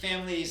 The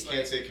family's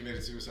Can't say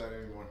committed suicide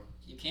anymore.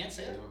 You can't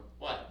say it? No.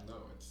 What? No,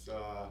 it's.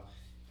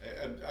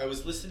 I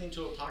was listening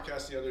to a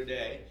podcast the other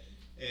day,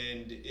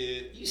 and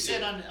You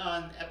said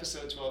on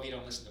episode 12 you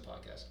don't listen to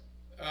podcasts.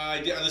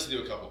 I listened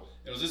to a couple.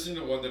 And I was listening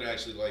to one that I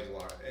actually like a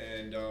lot,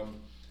 and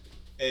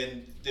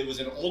there was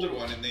an older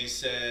one, and they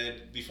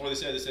said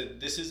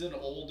this is a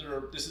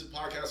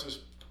podcast was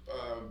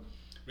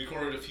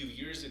recorded a few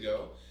years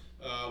ago.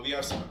 We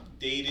have some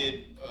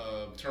dated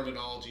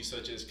terminology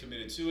such as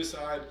committed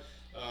suicide.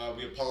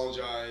 We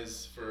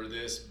apologize for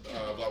this,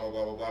 blah blah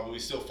blah blah blah, but we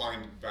still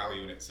find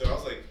value in it. So I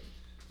was like,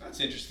 that's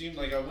interesting.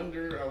 Like I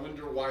wonder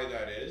why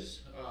that is.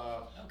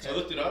 So I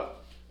looked it up.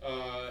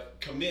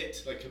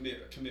 Commit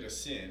a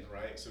sin,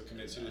 right? So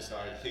commit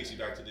suicide takes you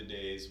back to the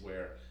days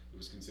where it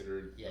was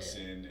considered a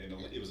sin and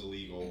it was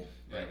illegal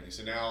and everything.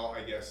 So now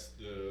I guess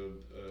the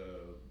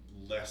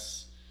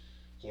less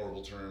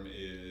horrible term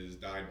is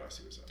died by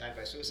suicide. Died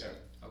by suicide.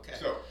 Yeah. Okay.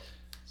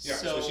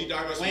 So she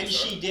died by suicide. When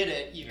she did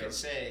it, you could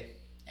say,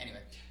 anyway,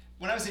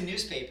 when I was in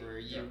newspaper,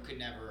 you could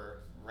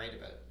never write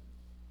about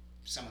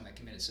someone that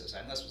committed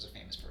suicide unless it was a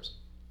famous person.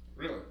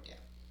 Really? Yeah.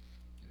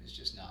 It was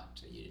just not,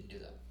 you didn't do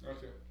that.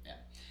 Okay. Yeah.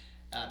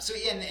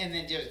 And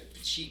then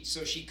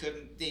she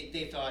couldn't.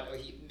 They thought,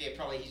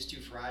 he's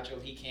too fragile.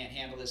 He can't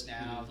handle this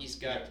now. He's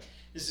got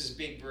this is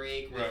big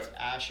break with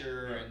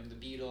Asher and the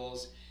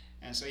Beatles,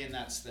 and so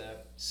that's the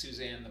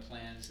Suzanne, the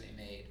plans they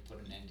made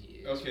put an end to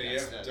you. Okay,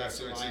 so that's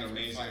it's an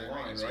amazing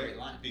line, It's a right? great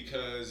line.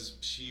 Because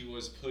she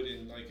was put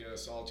in like a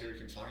solitary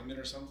confinement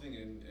or something,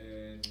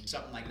 and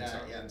something like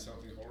that, and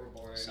something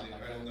horrible. Something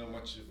like I don't know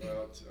much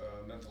about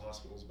mental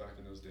hospitals back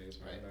in those days,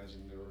 but I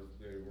imagine they were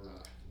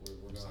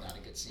not a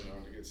good scene.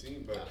 Not a good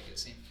scene, but not a good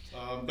scene.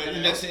 But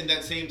in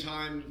that same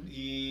time,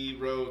 he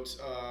wrote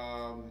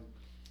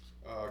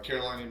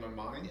 "Caroline in My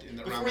Mind."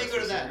 Before you go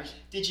to that,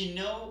 did you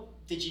know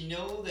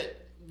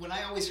that when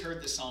I always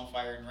heard the song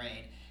 "Fire and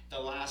Rain," the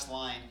last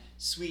line,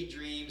 "Sweet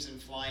dreams and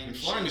flying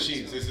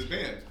machines" is his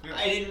band. Yeah.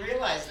 I didn't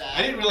realize that.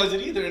 I didn't realize it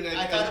either, and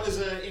I thought it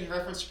was in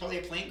reference to probably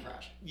a plane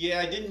crash. Yeah,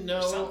 I didn't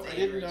know. I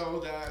didn't know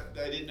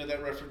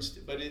that reference,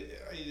 but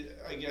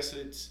I guess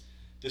it's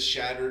the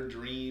shattered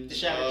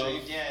dreams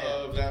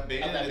of that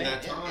band in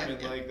that time,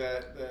 and like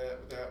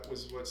that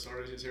was what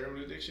started his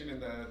heroin addiction,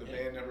 and the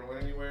band never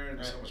went anywhere,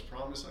 and so much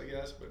promise, I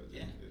guess, but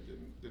it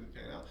didn't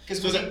pan out.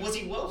 Because was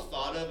he well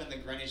thought of in the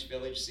Greenwich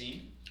Village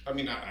scene? I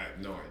mean, I have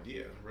no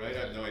idea, right? I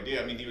have no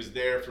idea. I mean, he was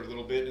there for a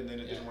little bit, and then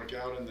it didn't work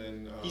out, and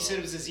then he said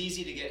it was as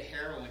easy to get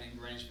heroin in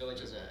Greenwich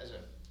Village as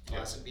a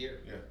glass of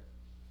beer. Yeah,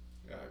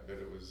 yeah, I bet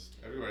it was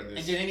everywhere.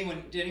 And did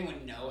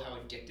anyone know how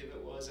addictive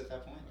it was at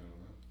that point? I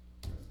don't know.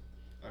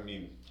 Yeah. I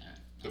mean,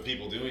 the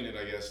people doing it,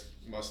 I guess,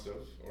 must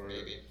have, or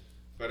maybe.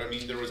 But I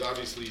mean, there was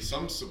obviously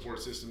some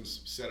support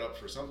systems set up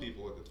for some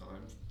people at the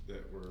time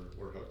that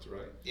were hooked,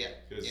 right? Yeah.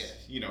 Because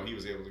he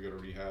was able to go to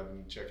rehab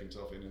and check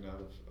himself in and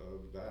out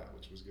of that,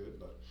 which was good.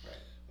 But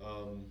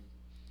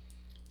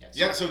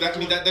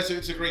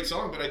it's a great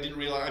song. But I didn't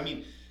realize. I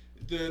mean,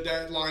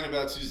 that line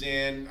about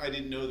Suzanne, I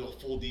didn't know the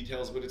full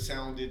details, but it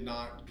sounded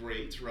not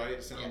great, right?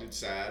 It sounded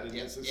sad, and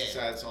it's a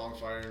sad song,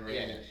 "Fire and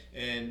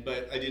Rain."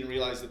 But I didn't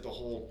realize that the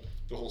whole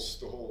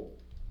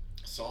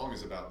song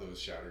is about those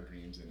shattered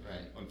dreams and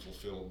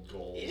unfulfilled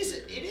goals. It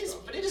is,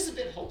 but it is a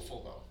bit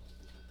hopeful though.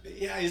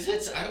 Yeah, is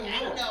it? I don't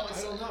know.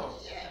 I don't know.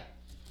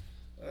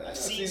 Yeah. I've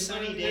seen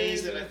sunny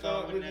days that I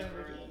thought would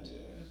never end.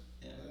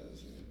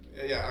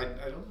 I don't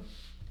know.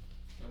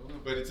 I don't know.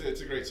 But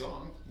it's a great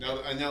song. Now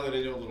that I know a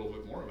little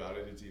bit more about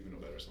it, it's even a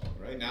better song,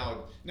 right?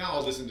 Now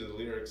I'll listen to the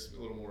lyrics a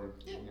little more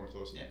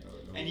closely.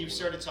 Yeah. And you've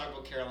started talking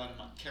about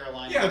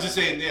Caroline. Yeah, I was just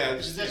saying. Yeah,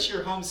 that's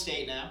your home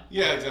state now.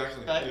 Yeah,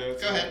 exactly. But, yeah,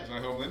 go ahead. My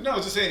homeland. No, I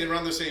was just saying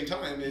around the same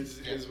time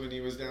is when he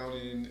was down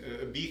in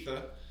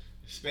Ibiza,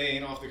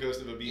 Spain, off the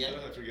coast of Ibiza.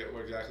 Yeah. I forget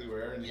exactly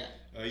where.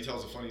 And he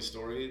tells a funny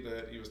story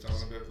that he was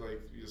telling about,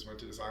 like, he just went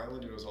to this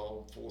island and it was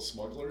all full of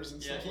smugglers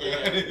and stuff like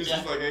that. And it's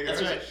just like, hey,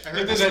 guys, and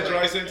then that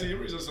dry sense of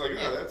humor is just like,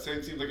 that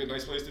seems like a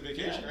nice place to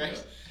vacation. Yeah,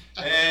 right.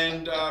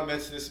 And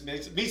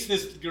meets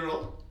this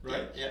girl,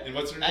 right? Yeah. And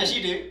what's her name? As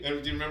you do.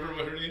 And do you remember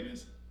what her name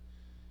is?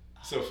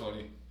 So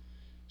funny.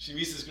 She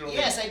meets this girl.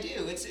 Yes, I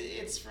do.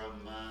 It's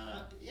from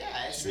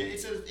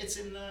it's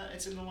in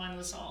the line of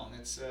the song.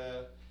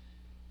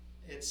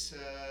 It's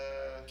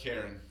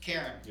Karen.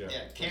 Karen. Yeah.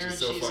 Karen.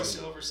 So she's funny. a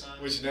silver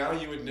sun. Which now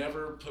you would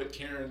never put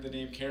the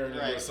name Karen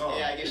into a song.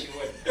 Yeah, I guess you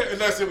would.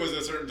 Unless it was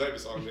a certain type of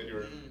song that you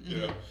were,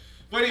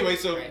 But anyway,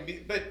 so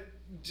but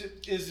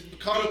is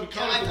caught up.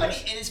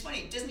 And it's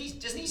funny. Doesn't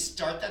he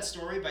start that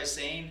story by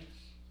saying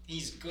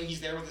he's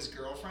there with his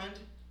girlfriend?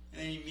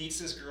 And then he meets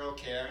this girl,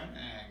 Karen.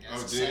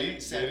 Did he?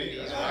 He's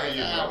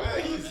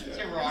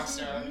a rock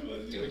star.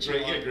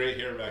 Great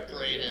hair back then.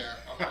 Great hair.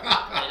 Great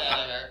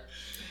hair.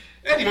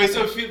 Anyway,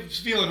 so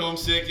feeling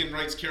homesick and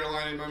writes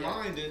 "Caroline in My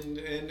Mind,"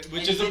 and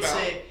which is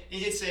about. He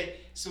did say,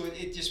 so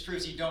it just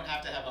proves you don't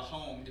have to have a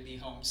home to be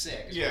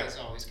homesick. It's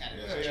always kind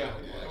of a joke.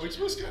 Which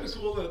was kind of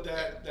cool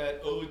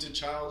that ode to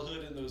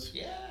childhood and those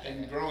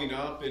and growing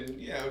up and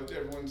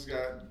everyone's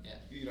got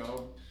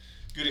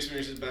good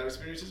experiences, bad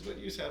experiences, but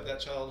you just have that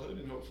childhood,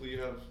 and hopefully you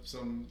have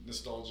some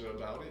nostalgia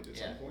about it at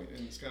some point,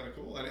 and it's kind of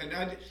cool. And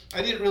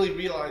I didn't really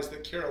realize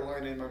that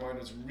Carolina in my mind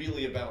was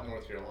really about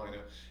North Carolina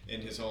in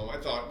his home. I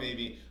thought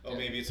maybe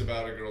it's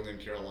about a girl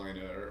named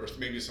Carolina, or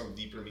maybe some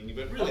deeper meaning,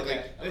 but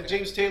really,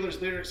 James Taylor's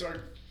lyrics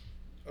aren't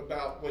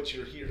about what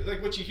you're hearing.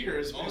 Like what you hear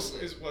is what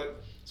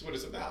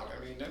it's about.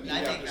 I mean,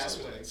 I think that's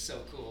what's so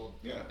cool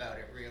about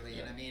it, really.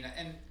 Yeah. And I mean,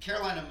 and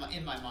Carolina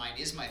in my mind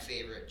is my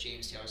favorite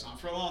James Taylor song.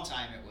 For a long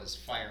time, it was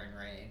Fire and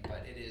Rain,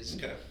 but it is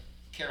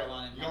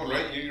Carolina. You're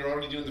right. You're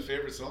already doing the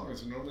favorite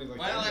songs. Normally,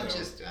 like I'm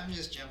just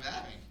jumping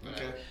at me.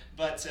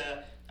 But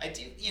I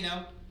do,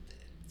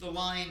 the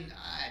line.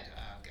 I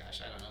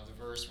don't know the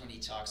verse when he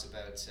talks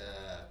about.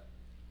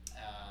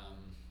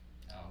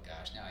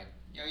 Now I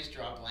always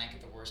draw a blank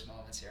at the worst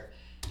moments here.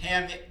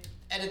 Ham,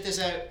 edit this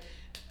out.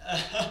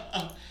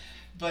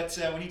 But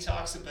when he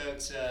talks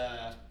about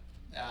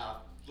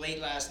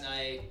late last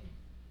night,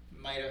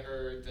 might have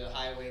heard the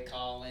highway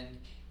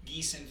calling,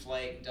 geese in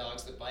flight and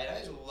dogs that bite. I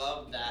just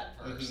love that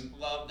verse.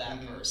 Love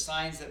that verse.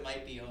 Signs that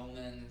might be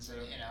omens.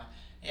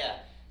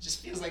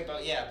 Just feels like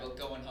about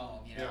going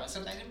home. And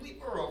sometimes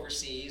we're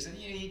overseas, and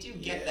you do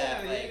get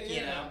that,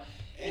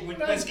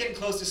 when it's getting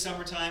close to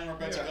summertime, we're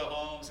about to go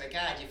home. It's like,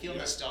 God, you feel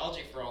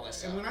nostalgic for all this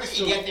stuff. And when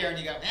you get there and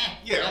you go,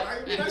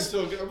 I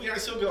still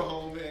go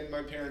home, and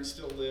my parents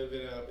still live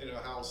in a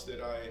house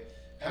that I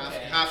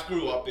half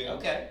grew up in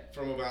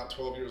from about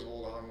 12 years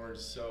old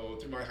onwards. So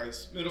through my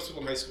middle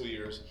school and high school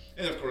years,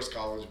 and of course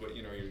college. But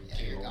you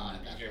came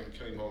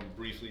home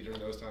briefly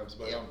during those times.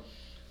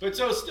 But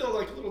so still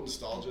like a little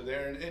nostalgia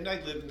there, and I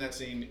lived in that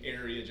same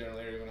general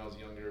area when I was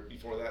younger.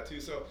 Before that too,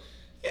 so.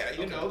 Yeah,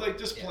 like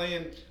just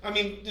playing. I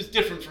mean, it's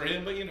different for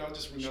him, but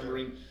just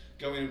remembering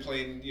going and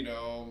playing,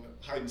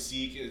 hide and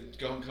seek.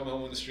 Come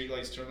home when the street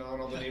lights turn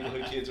on. All the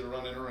neighborhood kids are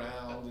running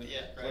around and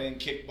playing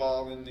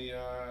kickball in the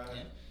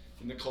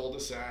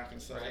cul-de-sac and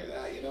stuff like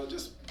that.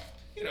 Just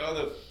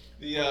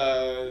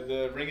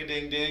the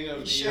ring-a-ding-ding of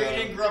you sure you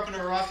didn't grow up in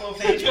a Rockwell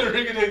page? The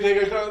ring-a-ding-ding.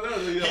 I don't know.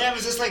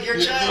 Was this like your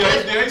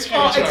childhood? The ice cream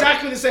truck.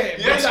 Exactly the same.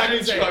 The ice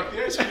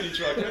cream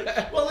truck.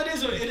 Right? Well, it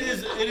is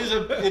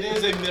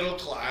a middle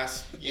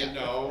class,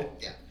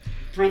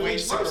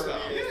 privileged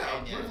lifestyle.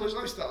 Privileged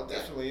lifestyle,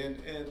 definitely.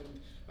 And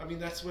I mean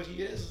that's what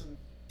he is.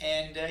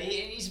 And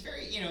he's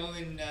very,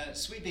 in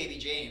Sweet Baby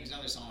James,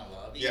 another song I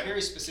love. He's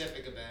very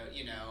specific about,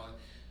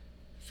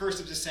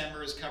 1st of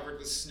December is covered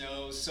with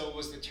snow. So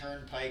was the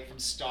turnpike from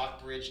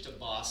Stockbridge to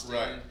Boston.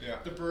 Right. Yeah.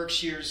 The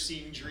Berkshires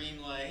seem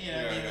dreamlike.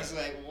 It's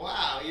like,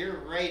 wow, you're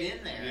right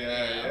in there.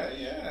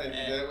 Yeah.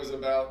 And that was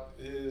about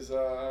his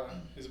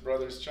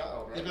brother's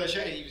child, right? His brother's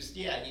child. He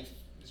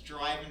was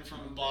driving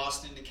from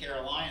Boston to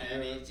Carolina,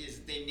 and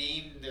they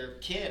named their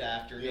kid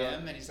after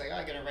him. And he's like,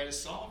 I gotta write a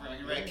song for him.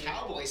 I'm gonna write a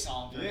cowboy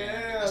song for him.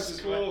 Yeah, that's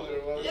cool.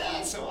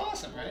 It's so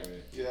awesome, right?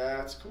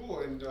 Yeah, it's cool.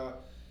 And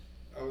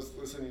I was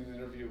listening to an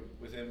interview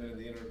with him, and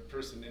the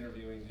person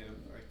interviewing him,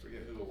 I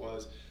forget who it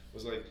was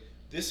like,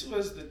 this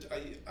was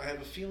I have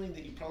a feeling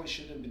that you probably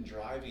shouldn't have been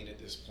driving at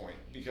this point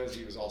because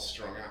he was all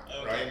strung out,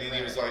 right? And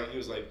he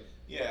was like,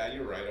 yeah,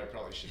 you're right, I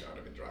probably should not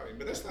have been driving.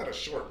 But that's not a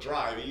short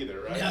drive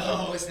either, right?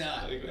 No, it's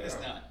not. It's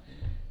not.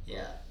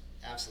 Yeah,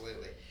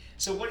 absolutely.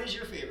 So what is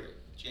your favorite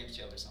James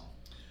Taylor song?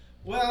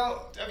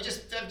 Well, I've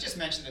just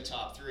mentioned the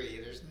top 3.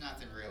 There's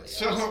nothing really else.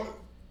 So,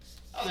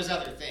 there's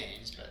other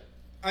things, but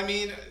I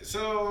mean,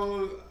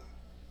 so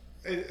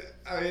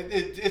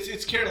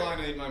it's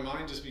Carolina in my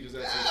mind just because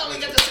that's. We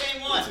got the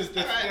same one.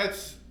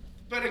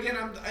 But again,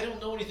 I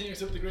don't know anything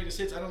except the greatest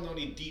hits. I don't know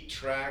any deep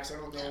tracks. I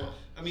don't know.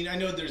 I mean, I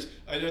know there's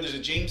a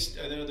James.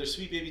 I know there's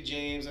Sweet Baby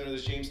James. I know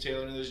there's James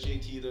Taylor. I know there's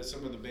JT. There's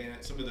some of the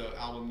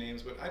album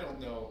names, but I don't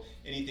know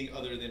anything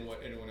other than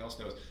what anyone else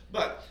knows.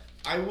 But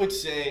I would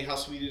say How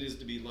Sweet It Is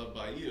to Be Loved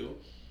by You.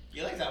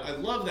 You like that one? I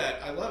love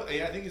that. I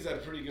think he's got a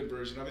pretty good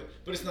version of it,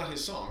 but it's not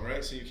his song,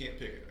 right? So you can't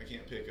pick it. I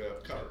can't pick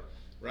a cover,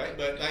 right?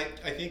 But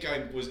I think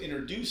I was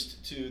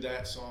introduced to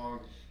that song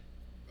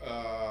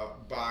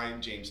by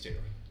James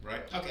Taylor,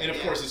 right? Okay. And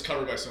of course, it's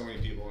covered by so many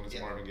people, and it's a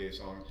Marvin Gaye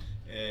song,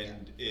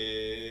 and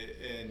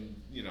it's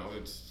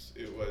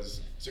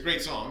a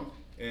great song.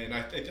 And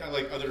I think I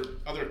like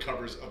other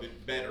covers of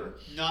it better.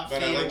 Not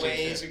Fade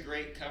Away is a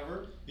great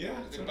cover. Yeah.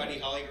 The Buddy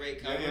Holly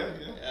great cover.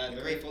 Yeah.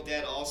 The Grateful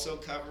Dead also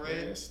cover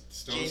it.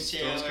 Yeah. James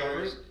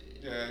Taylor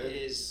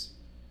is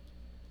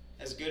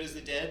as good as the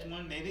Dead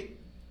one, maybe.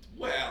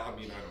 Well, I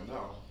mean, I don't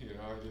know.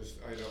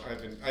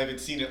 I haven't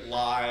seen it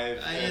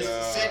live. I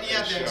just sent you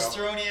out there, just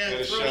throwing you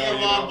a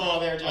lob ball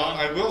there, John.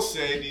 I will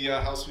say the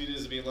How Sweet It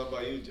Is to Be Loved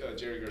by You,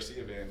 Jerry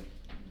Garcia band.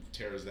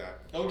 Tears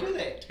that. Oh, do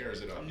they?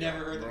 Tears it up.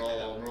 Never heard that.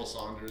 Merle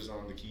Saunders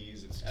on the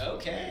keys. It's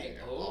okay.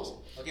 Awesome.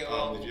 Okay.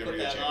 Well, we'll put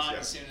that on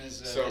as soon as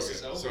this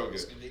is over. So good.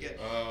 It's gonna be good.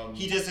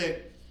 He does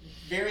a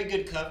very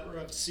good cover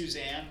of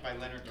Suzanne by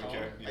Leonard Cohen.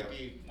 Okay, Might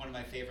be one of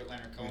my favorite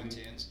Leonard Cohen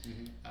tunes.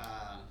 Mm-hmm.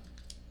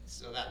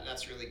 So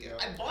that's really good.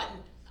 I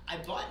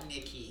bought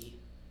Nicky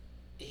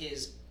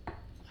his. I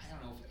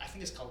don't know. I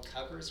think it's called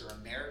Covers or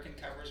American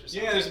Covers or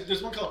something. Yeah,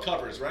 there's one called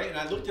Covers, right? And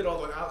I looked at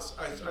all the outs.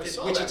 I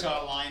saw Wichita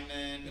that.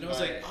 Lineman. And I was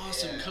like,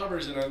 awesome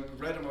covers. And I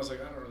read them. I was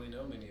like, I don't really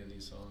know many of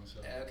these songs. So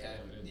Okay.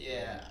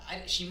 Yeah.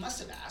 She must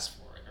have asked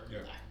for it, or Yeah.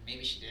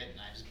 maybe she did, and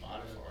I just bought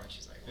it for her. And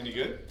she's like, Any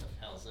good? What the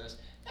hell is this?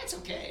 That's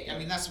okay. I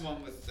mean, that's the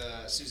one with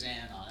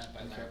Suzanne on it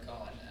by Leonard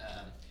Cohen.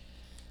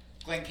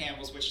 Glenn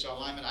Campbell's Wichita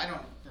Lineman. I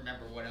don't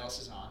remember what else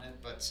is on it,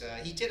 but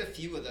he did a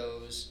few of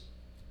those.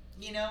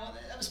 You know,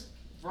 that was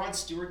Rod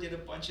Stewart did a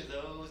bunch of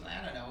those. And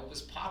I don't know. It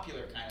was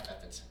popular kind of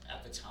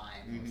at the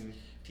time. With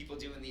people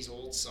doing these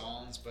old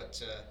songs,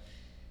 but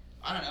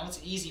I don't know. It's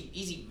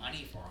easy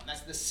money for them.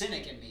 That's the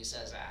cynic in me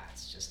says,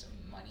 it's just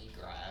a money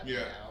grab.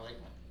 Yeah.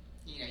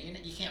 You know,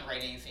 you can't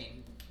write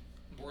anything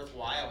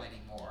worthwhile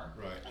anymore.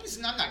 Right.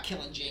 I'm not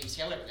killing James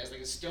Taylor for this. Like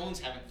the Stones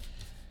haven't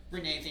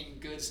written anything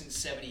good since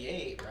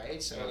 '78,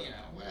 right? So you know,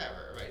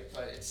 whatever, right?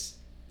 But it's,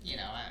 you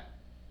know,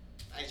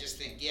 I just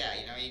think, you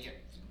know, you can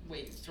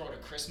throw out a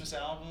Christmas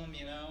album,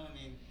 you know? I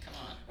mean, come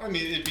on. I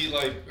mean, it'd be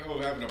like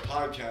having a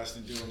podcast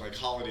and doing like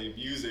holiday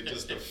music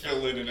just to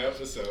fill in an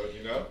episode,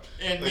 you know?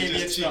 And like maybe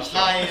it's the cheap stuff.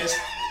 highest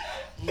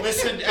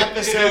listened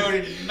episode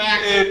in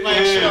Mac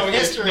Show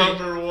history.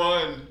 Number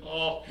one.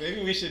 Oh,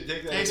 Maybe we should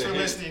take that. thanks as a for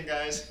hit. listening,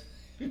 guys.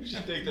 We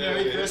should take that. Merry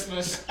as a hit.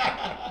 Christmas.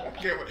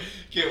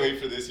 Can't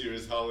wait for this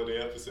year's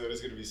holiday episode.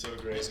 It's gonna be so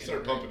great.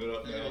 Start pumping it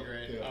up now. That'd be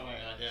great. Yeah. Oh my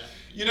God, yeah.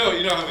 You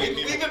know how many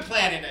people. We've been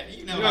planning it.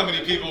 You know how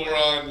many people were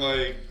on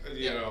like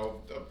Yeah.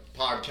 know a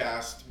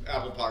podcast,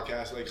 Apple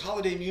Podcast, like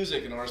holiday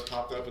music, and ours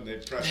popped up, and they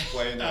pressed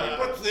play, and they're like,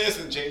 "What's this?"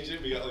 and changed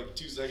it. We got like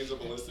 2 seconds of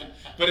a listen,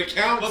 but it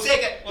counts. We'll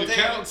take it. It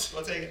counts.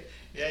 We'll take it.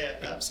 Yeah,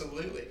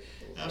 absolutely,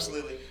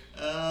 absolutely.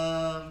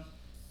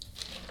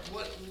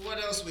 What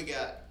else we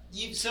got?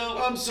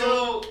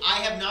 So I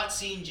have not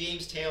seen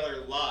James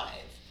Taylor live.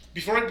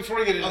 Before I get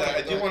into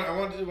Okay, that, go ahead. I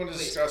want to Please.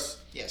 discuss.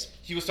 Yes.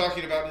 He was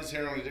talking about his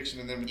heroin addiction,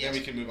 and then Yes.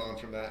 we can move on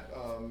from that.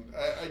 I'm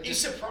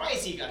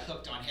surprised he got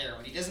hooked on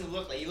heroin. He doesn't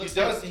look like he looks.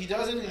 He like,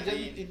 doesn't. I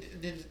mean,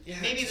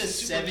 maybe the it's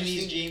super '70s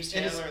interesting. James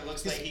And Taylor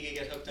looks like he could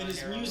get hooked on And his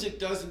heroin. music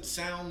doesn't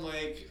sound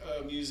like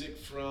music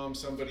from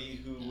somebody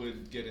who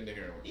would get into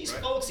heroin. He's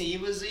right? folksy. He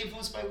was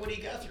influenced by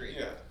Woody Guthrie.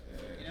 Yeah.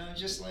 You know,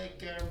 just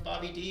like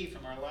Bobby D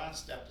from our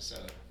last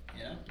episode.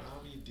 You know.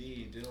 Bobby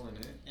D. Dylan,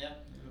 eh?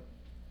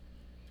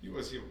 Yeah.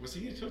 Was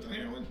he hooked on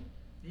heroin?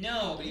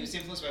 No, but he was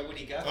influenced by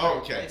Woody Guthrie. Oh,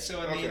 okay. Right? So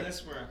I mean, Okay.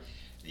 that's where,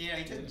 he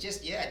didn't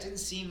it didn't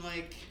seem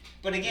like.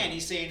 But again,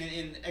 he's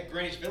saying at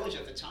Greenwich Village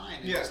at the time,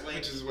 it was like,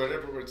 which is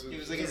whatever. It it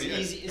was like it's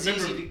easy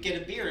to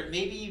get a beer, and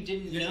maybe you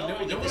didn't know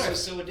that this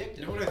was so addictive.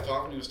 You know what I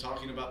thought when he was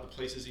talking about the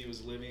places he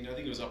was living? I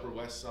think it was Upper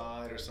West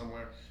Side or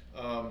somewhere.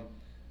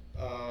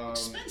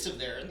 Expensive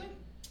there, isn't it?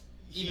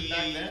 Even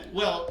back then.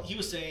 Well, he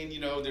was saying,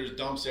 there's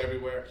dumps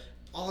everywhere.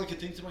 All I could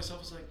think to myself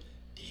was like,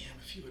 damn,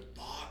 if you had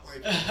bought like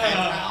a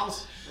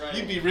penthouse, Right.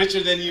 you'd be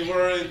richer than you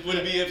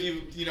would be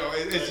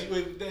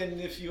if than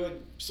if you had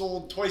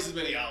sold twice as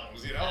many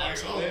albums. Like,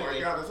 oh my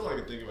God, that's all I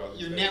could think about.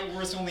 Your net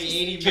worth's only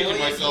 $80 Kicking million.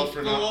 myself for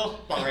you fool.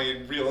 not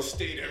buying real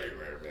estate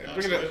everywhere, man. We're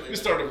Absolutely, gonna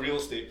start a real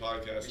estate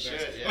podcast. We next.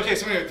 should, yeah. Okay,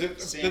 so anyway,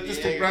 San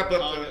just to Diego wrap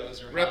up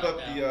condos are wrap hot up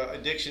now. the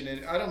addiction,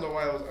 and I don't know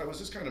why I was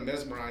just kind of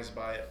mesmerized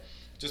by it,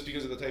 just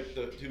because of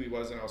who he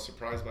was, and I was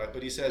surprised by it.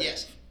 But he said,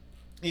 Yes.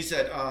 he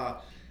said,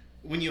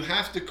 when you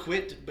have to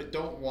quit but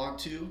don't want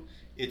to,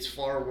 it's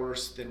far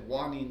worse than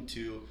wanting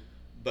to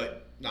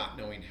but not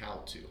knowing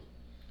how to.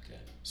 Okay.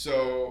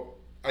 So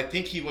I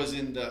think he was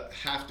in the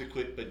have to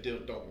quit but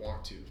don't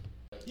want to.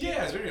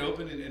 Yeah, it's very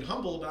open and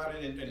humble about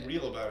it and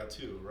real about it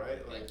too,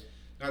 right? Like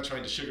not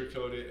trying to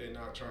sugarcoat it and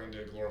not trying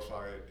to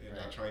glorify it and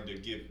not trying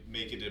to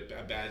make it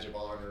a badge of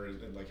honor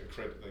and like a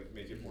credit, like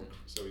make it more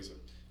so he's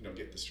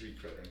get the street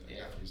cred or anything.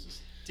 Yeah, he's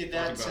just Did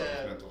talking that about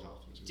his mental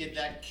health. did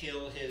that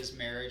kill his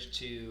marriage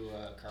to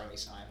Carly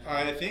Simon?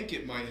 I think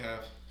it might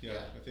have. Yeah,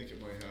 I think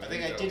it might have. I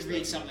think I that did was read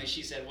definitely- something.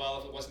 She said, "Well,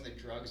 if it wasn't the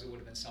drugs, it would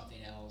have been something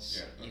else."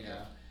 Yeah, You okay.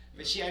 know.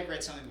 But I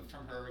read something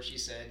from her where she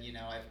said,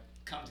 I've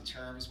come to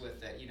terms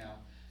with that.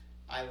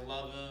 I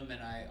love him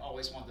and I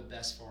always want the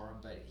best for him,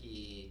 but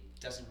he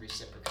doesn't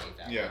reciprocate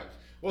that. Yeah. love.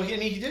 Well,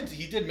 he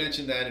did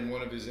mention that in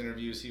one of his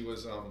interviews. He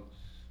was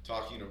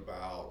talking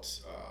about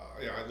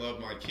I love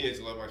my kids,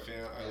 I love my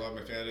family.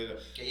 Yeah,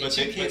 he had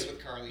two kids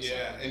with Carly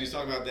Yeah, Simon. and he's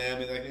talking about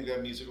them, and I think they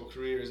have musical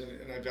careers, and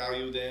I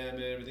value them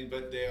and everything.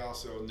 But they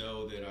also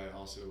know that I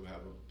also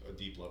have a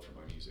deep love for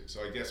my music.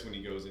 So I guess when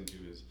he goes into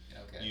his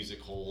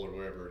music hole or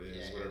wherever it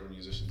is, whatever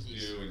musicians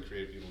do and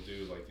creative people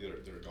do, like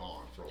they're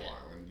gone for a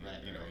while, and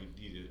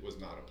he was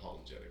not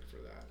apologetic for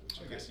that, which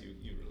I guess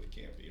you really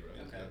can't be,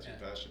 right? Okay, That's your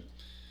passion.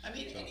 I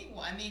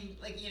mean,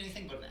 you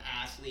think about an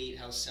athlete,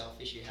 how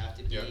selfish you have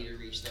to be Yeah. to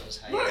reach those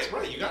heights.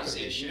 Right. You gotta be.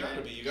 Musician, You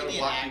gotta maybe an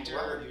block people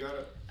out. actor. You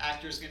gotta.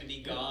 Actor's going to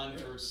be gone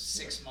for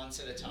 6 months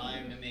at a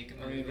time to make a I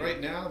movie. mean, right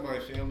now my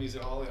family's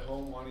all at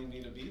home wanting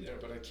me to be there,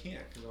 but I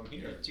can't because I'm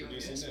here Doing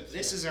producing this.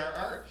 This is our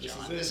art, This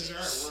John. is This it.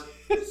 is art.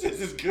 This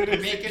is as good We're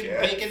as it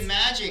gets. making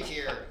magic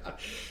here.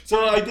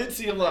 So I did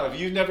see him live.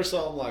 You never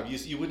saw him live.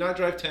 You would not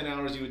drive 10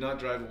 hours. You would not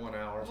drive 1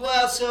 hour.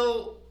 Well,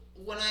 so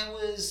when I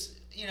was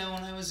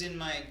when I was in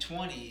my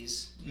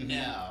 20s, Mhm.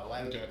 no,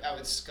 Okay. I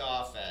would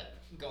scoff at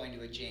going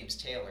to a James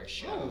Taylor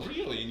show. Oh,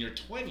 really? In your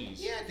 20s?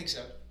 Yeah, I think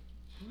so.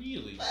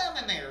 Really? Well,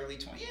 in my early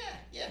 20s.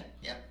 Yeah.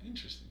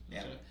 Interesting.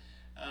 Yeah. Okay.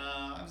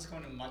 I was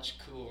going to much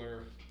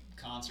cooler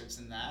concerts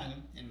than that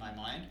in my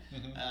mind.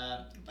 Mhm.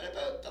 But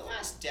about the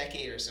last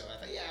decade or so, I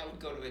thought, I would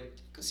go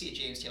see a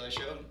James Taylor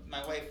show.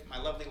 My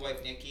lovely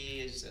wife Nikki,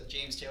 is a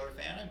James Taylor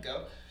fan. I'd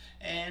go,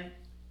 and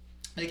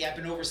like I've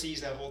been overseas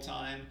that whole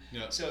time.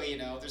 Yeah. So I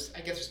guess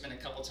there's been a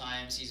couple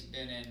times he's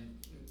been in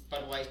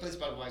Budweiser, plays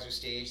Budweiser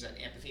stage, that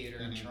amphitheater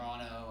in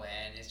Toronto,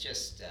 and it's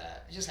just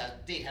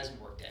date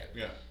hasn't worked out.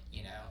 Yeah.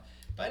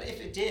 But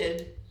if it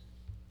did,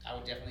 I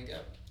would definitely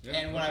go. Yeah,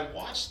 And when I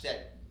watched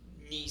that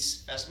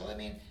Nice festival, I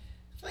mean,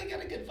 I feel like I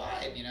got a good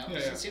vibe, Yeah,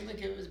 It seemed like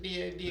it would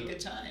be a good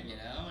time,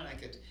 and I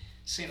could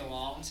sing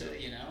along to,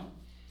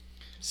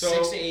 So-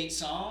 6 to 8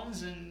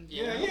 songs, and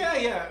Yeah. Have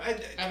a I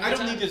good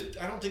don't time. need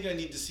to. I don't think I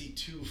need to see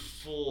 2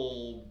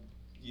 full,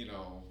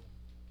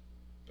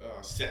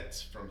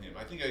 sets from him.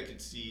 I think I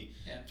could see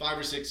 5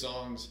 or 6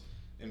 songs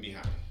and be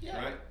happy.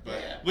 Yeah. Right. But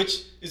Yeah.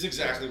 which is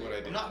exactly what I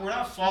did. we're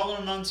not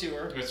following him on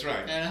tour. That's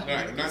right. Yeah.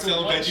 Right. I'm not It's a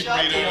selling veggie one-shot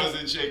burritos deal.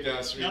 and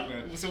Shakedown Street. No,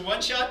 Man. it's a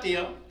one-shot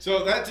deal.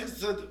 So that's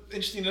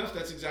interesting enough.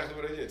 That's exactly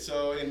what I did.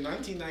 So in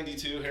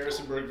 1992,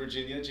 Harrisonburg,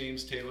 Virginia,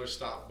 James Taylor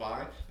stopped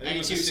by. I think it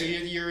was the 92, so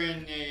same- you're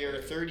in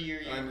your third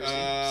year I'm,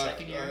 university,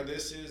 second year?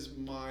 this is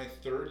my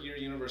third year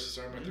university.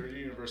 Sorry, my third year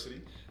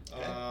university.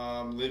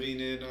 Okay. Living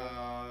in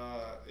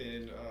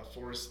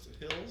Forest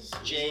Hills.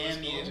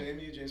 JMU.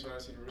 JMU, James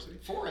Madison University.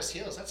 Forest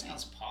Hills, that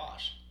sounds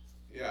posh.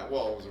 Yeah,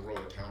 well, it was a row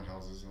of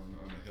townhouses on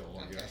a hill,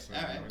 I Okay. guess.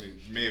 All right.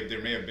 I mean,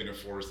 there may have been a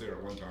forest there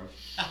at one time.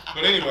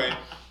 But anyway,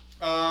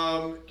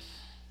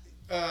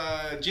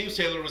 James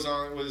Taylor was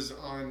on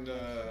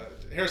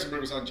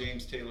Harrisonburg was on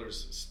James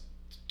Taylor's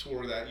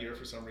tour that year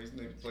for some reason.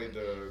 They played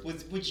the.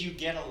 Would you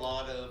get a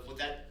lot of,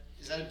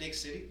 is that a big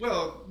city?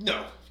 Well,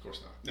 no, of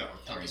course not. No.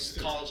 Oh, it's a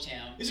college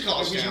town. It's a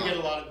college Would town. you get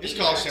a lot of It's a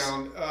big college acts?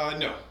 town.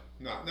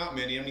 No, not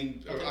many. I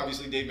mean, Okay.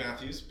 obviously Dave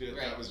Matthews, but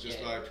Right, that was just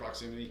yeah. by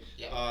proximity.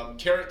 Yeah.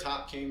 Carrot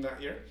Top came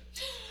that year.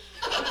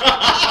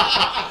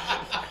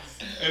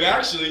 And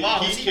actually, Wow,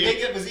 he was he came,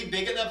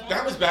 big at that point?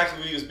 That was back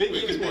when he was big. He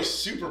was Because we were big.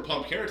 super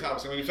pumped Carrot Top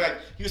was coming. In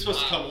fact, he was supposed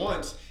to come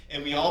once,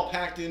 and we all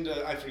packed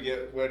into I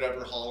forget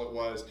whatever hall it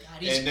was. God,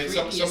 he's and then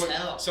creepy as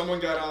hell. someone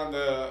got on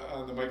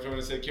the microphone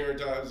and said, "Carrot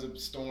Top is a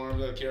storm.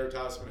 The Carrot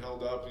Top's been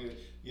held up.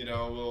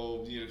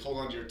 We'll hold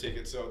on to your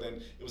ticket." So then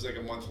it was like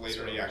a month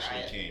later he actually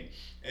Riot. came.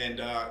 And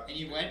And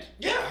you went?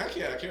 yeah, heck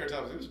yeah, Carrot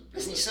Top. It was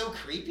Isn't he so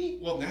creepy?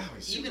 well now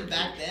he's super Even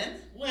back creepy.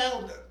 then?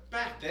 Well,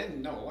 back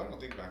then, no, I don't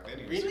think back then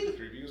he was Really? super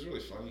creepy. He was really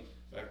funny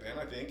back then.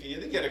 I think he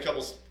had a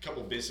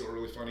couple bits that were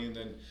really funny, and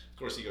then of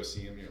course you go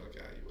see him, and you're like,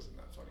 he wasn't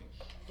that funny.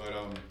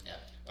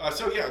 But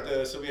so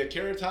we had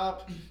Carrot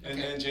Top and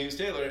Okay. then James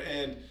Taylor,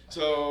 and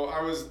so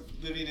I was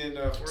living in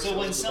Forest So Hills when with a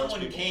bunch of someone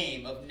people.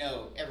 came of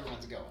note,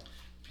 everyone's going.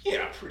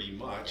 Yeah, pretty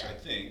much. Yeah. I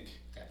think.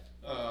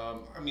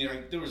 Okay.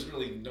 There was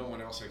really no one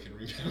else I can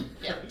remember.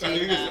 Yeah, I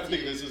Dave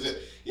think this is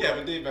it. Yeah,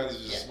 but Dave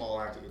Matthews was Yeah. a small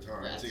act at the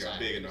time. Right, Once he got fine.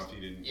 big enough, he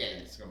didn't Yeah,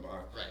 yeah. come by.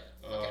 Right.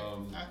 Okay.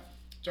 Alright.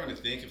 Trying to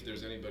think if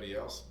there's anybody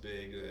else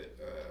big that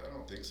I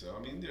don't think so. I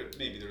mean,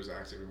 maybe there's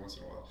acts every once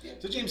in a while. Yeah.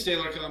 So James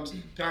Taylor comes,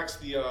 packs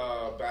the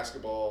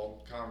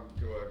basketball,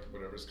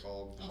 whatever it's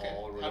called, Okay.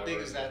 hall or whatever. How big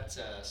is that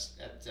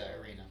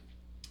arena?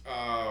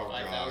 Oh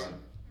 5,000? God.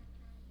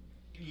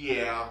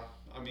 Yeah,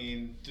 I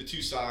mean the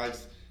two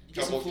sides.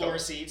 Get some floor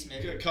seats,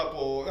 maybe. A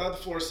couple, the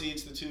floor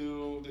seats, the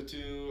two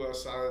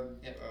side,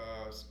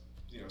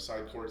 Yep.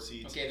 side court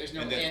seats. Okay, there's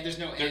no And then end. There's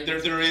no There end.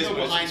 is, There's no but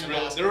behind it's the real,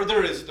 basket.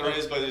 there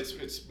is, but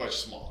it's much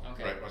smaller.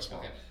 Okay. Right, much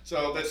smaller. Okay.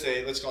 So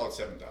let's call it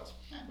 7,000.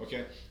 Yeah.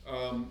 Okay.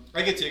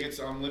 I get tickets.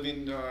 I'm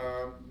living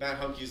Matt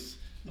Humke's.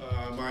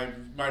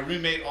 My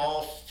roommate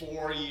all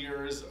 4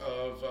 years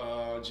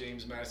of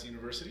James Madison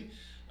University.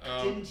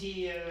 Didn't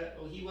he?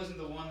 He wasn't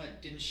the one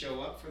that didn't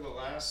show up for the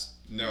last.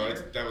 No,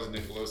 year? that was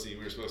Nicolosi.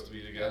 We were supposed to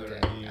be together,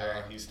 Okay, and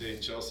alright. he stayed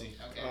in Chelsea.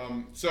 Okay.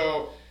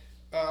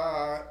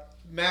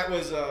 Matt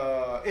was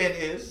and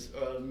is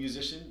a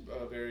musician,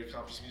 a very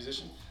accomplished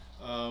musician.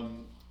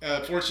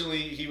 Fortunately,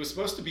 he was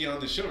supposed to be on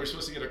the show. We were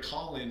supposed to get a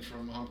call in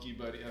from Humke,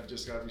 but I've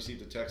just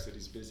received a text that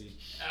he's busy.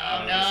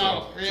 Oh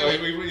no! So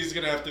Really? he's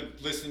gonna have to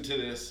listen to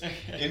this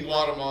in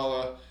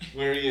Guatemala,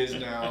 where he is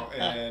now,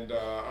 and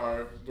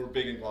we're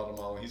big in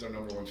Guatemala. He's our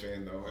 #1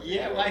 fan, though. I think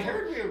Yeah, in well, I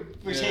Guatemala. heard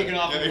we're Yeah, taking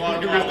off in we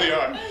Guatemala. really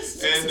are.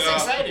 It's And,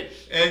 excited.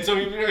 And so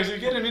we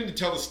get him in to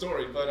tell the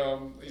story, but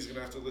he's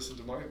gonna have to listen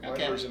to my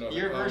Okay, version of it.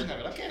 your version of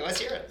it. Okay, let's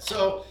hear it.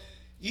 So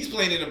he's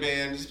playing in a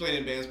band. He's playing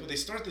in bands, but they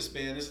start this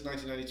band. This is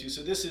 1992.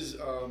 So this is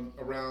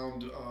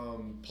around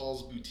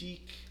Paul's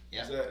Boutique.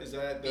 Yeah. Is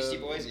that the Beastie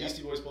Boys, yeah.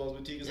 Beastie Boys Paul's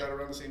Boutique? Is Yeah. that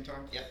around the same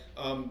time? Yeah.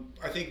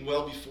 I think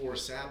well before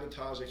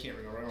Sabotage. I can't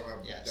remember. I don't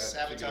have Yeah, that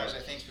Sabotage, figured out. I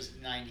think, was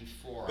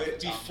 94.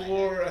 But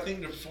before, I think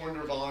before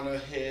Nirvana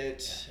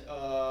hit,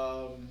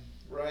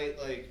 right?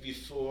 Like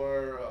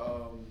before,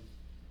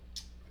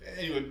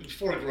 anyway,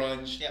 before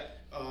grunge. Yep.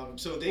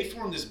 So they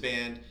formed this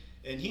band,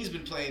 and he's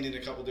been playing in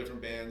a couple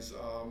different bands,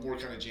 more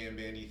kind of jam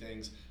bandy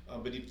things.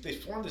 They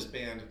formed this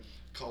band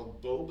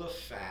called Boba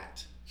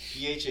Fett,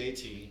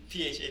 P-H-A-T,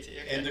 P-H-A-T,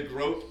 okay. and the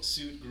Grope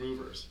Suit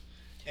Groovers.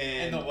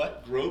 And the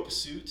what? Grope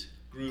Suit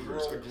Groovers.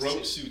 Grope A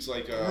grope suit. suit's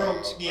like a,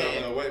 Gropes, I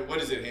don't know,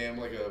 what is it, Ham?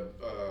 Like a,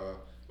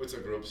 what's a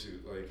grope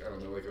suit? Like, I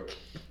don't know, like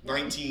a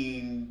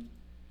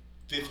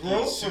 1950s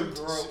Grope or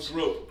suit.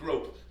 grope?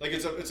 Grope. Like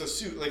it's a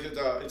suit, like it's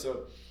a,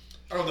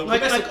 I don't know.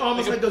 Like but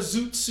almost like a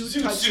zoot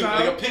suit type suit,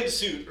 style. like a pimp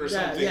suit or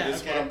something. yeah,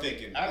 Is okay. what I'm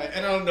thinking, All right.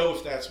 and I don't know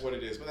if that's what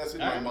it is, but that's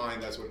in All my right.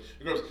 mind. That's what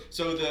it grows.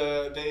 So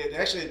they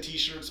actually had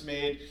T-shirts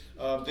made.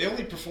 They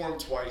only performed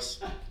twice.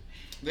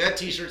 They had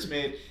T-shirts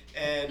made,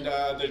 and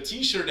their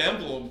T-shirt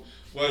emblem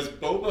was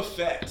Boba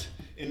Fett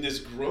in this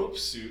grope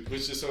suit,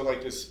 which is so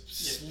like this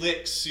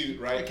slick suit,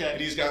 right? Okay. And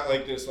he's got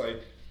like this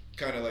like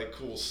kind of like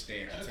cool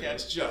stance, Okay. and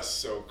it's just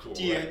so cool.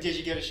 Did right?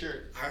 you get a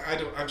shirt? I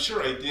don't. I'm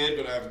sure I did,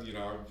 but I've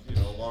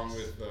along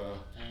with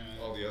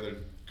all the other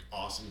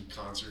awesome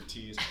concert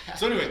tees.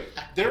 So anyway,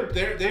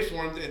 they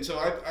formed, and so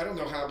I don't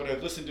know how, but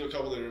I've listened to a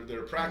couple of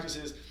their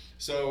practices.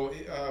 So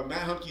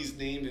Matt Humke's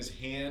name is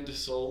Hand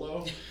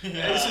Solo. And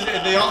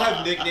they all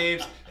have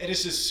nicknames, and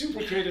it's just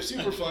super creative,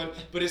 super fun.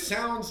 But it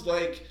sounds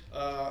like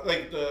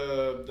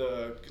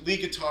the lead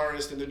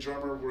guitarist and the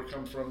drummer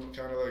come from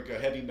kind of like a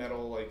heavy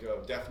metal, like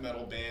a death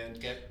metal band.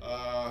 Okay.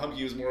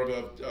 Humke was more of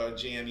a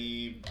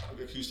jammy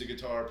acoustic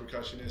guitar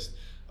percussionist.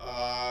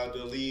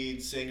 The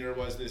lead singer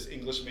was this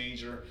English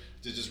major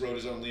that just wrote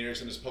his own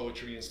lyrics and his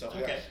poetry and stuff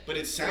like Okay. that. But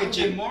it Like sounded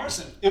Jim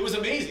Morrison. It was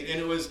amazing, and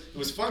it was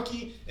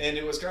funky, and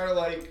it was kind of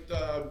like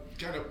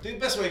the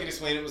best way I can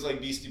explain it was like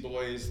Beastie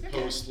Boys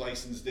post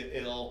Licensed to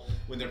Ill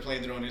when they're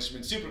playing their own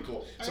instruments, super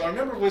cool. So I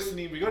remember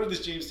listening. We go to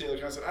this James Taylor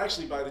concert. I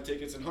actually buy the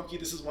tickets, and Humke,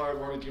 this is why I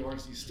wanted you on,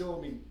 because you still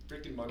owe me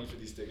freaking money for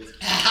these tickets.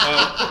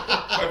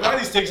 I buy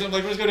these tickets. I'm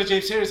like, let's go to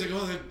James Taylor. He's like,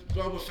 oh, the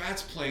Boba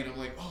Fett's playing. I'm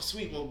like, oh,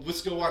 sweet. Well,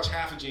 let's go watch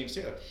half of James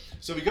Taylor.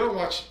 So we go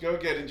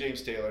get in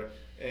James Taylor.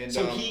 And,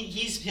 So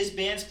his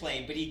band's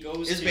playing, but he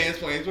goes. his band's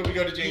playing, but we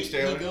go to James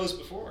Taylor. He goes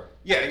before.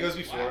 Yeah, he goes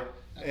before. Wow.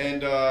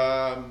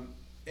 Okay.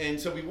 And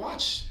so we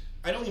watch.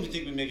 I don't even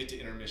think we make it to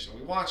intermission.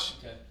 We watch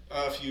Okay.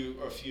 a few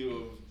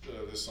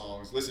of the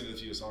songs, listen to a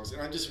few of the songs,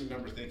 and I just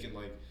remember thinking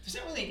like, There's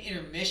not really an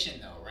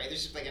intermission though, right?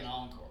 There's just like an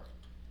encore.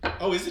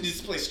 oh, is it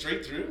just play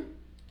straight through?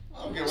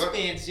 Well, Okay, most what-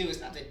 bands do. It's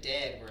not the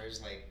Dead, where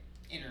it's like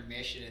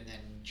intermission and then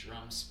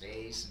drum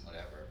space and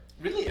whatever.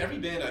 Really, every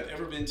band I've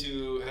ever been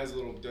to does a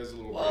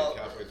little Well,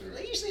 break halfway through.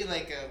 they usually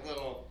like a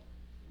little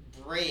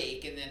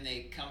break and then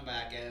they come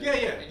back out Yeah,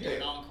 and do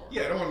an encore.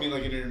 Yeah, I don't want to mean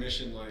like an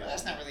intermission, like. But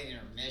that's not really an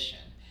intermission.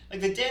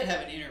 Like the Dead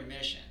have an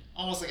intermission,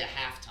 almost like a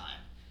halftime.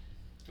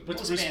 But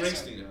most Bruce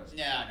bands Springsteen don't- has.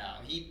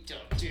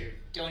 No,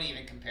 don't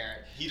even compare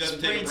it. He doesn't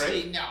take a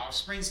break? Springsteen- No,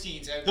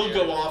 Springsteen's out He'll there.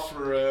 go off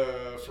for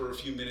a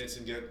few minutes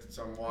and get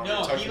some water, No,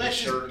 tuck he in his lets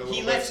shirt a little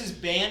he bit. lets his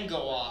band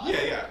go off.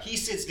 Yeah, yeah. He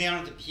sits down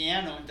at the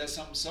piano and does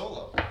something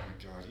solo. Oh my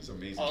God, he's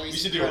amazing. Oh, we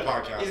he's should do a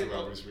incredible. podcast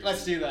about Bruce Springsteen.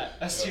 Let's do that.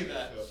 Let's Yeah, do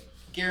that. yeah.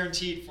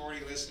 Guaranteed 40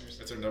 listeners.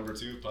 That's our number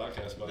 2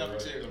 podcast, by Number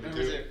the way. two. Number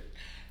two.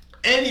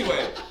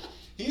 Anyway,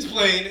 he's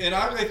playing, and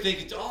all I could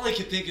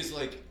think is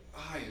like,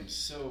 I am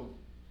so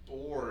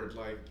bored.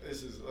 Like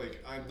this is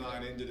like I'm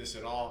not into this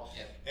at all.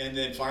 Yeah. And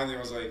then finally, I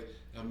was like,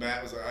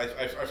 Matt was like,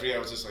 I forget. I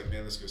was just like,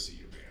 man, let's go see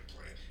your band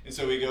play. And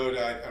so we go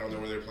to I don't know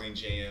where they're playing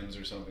jams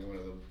or something, one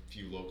of the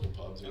few local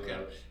pubs or Okay.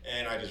 whatever.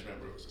 And I just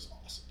remember it was just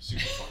awesome,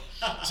 super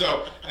fun.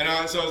 so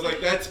I was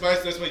like, that's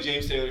my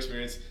James Taylor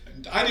experience.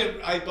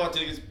 I bought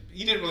tickets.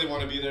 He didn't really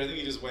want to be there. I think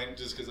he just went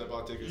just because I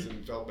bought tickets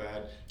and felt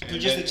bad. So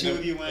just the two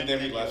of you went, and then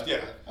and we then left. you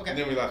Yeah. left. Okay. And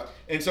then we left.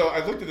 And so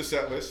I looked at the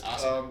set list.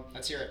 Awesome.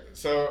 Let's hear it.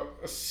 So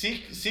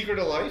Secret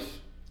of Life,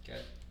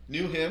 Okay.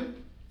 New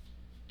Hymn,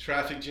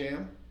 Traffic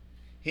Jam,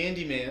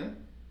 Handyman,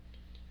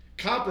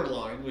 Copper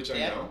Line, which I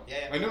know.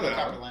 Yeah. I know that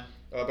Copper album. Line.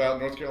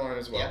 About North Carolina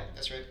as well. Yeah,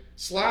 that's right.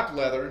 Slap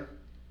Leather.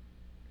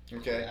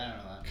 Okay. I don't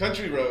know that.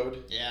 Country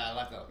Road. Yeah, I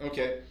like that.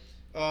 Okay.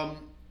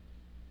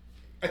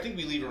 I think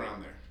we leave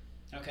around there.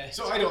 Okay.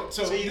 So I don't.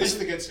 So you missed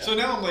the good stuff. So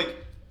now I'm like,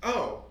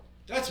 oh,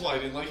 that's why I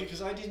didn't like it,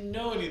 because I didn't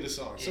know any of the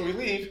songs. So we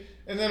leave,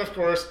 and then of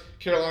course,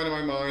 Carolina in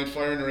My Mind,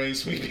 Fire in the Rain,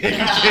 Sweet Baby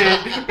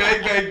Jane,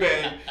 Bang Bang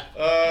Bang.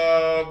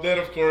 Then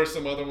of course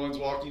some other ones,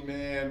 Walking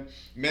Man,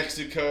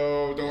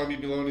 Mexico, Don't Let Me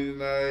Be Lonely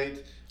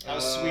Tonight, How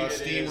Sweet It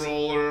Is.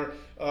 Steamroller.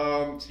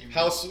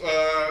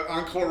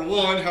 Encore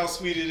 1, How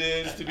Sweet It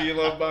Is to Be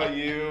Loved by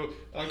You.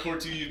 Encore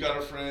 2, You've Got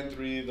a Friend.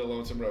 3, The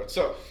Lonesome Road.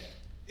 So,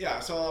 yeah, I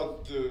saw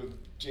the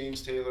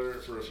James Taylor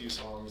for a few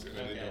songs, and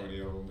I didn't know any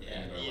of them. Yeah,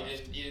 and I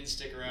left. you didn't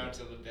stick around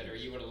until the bitter.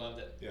 You would have loved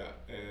it. Yeah,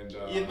 and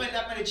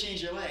That might have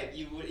changed your life.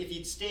 You would, if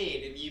you'd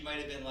stayed, and you might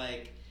have been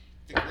like,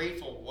 the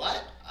Grateful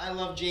what? I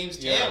love James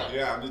Taylor.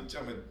 Yeah, I'm a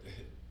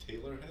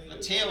Taylor head. A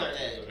Taylor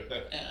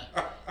head.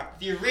 Yeah.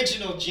 The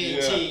original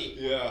JT.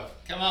 Yeah.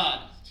 Come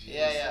on.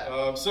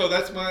 Yeah. So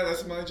that's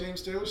my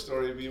James Taylor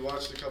story. We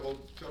watched a couple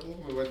of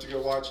them. We went to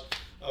go watch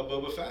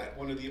Boba Fett,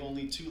 one of the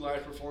only 2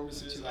 live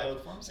performances of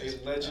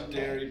a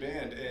legendary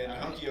band. And All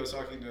right. Humke, I was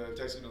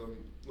texting to him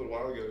a little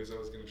while ago because I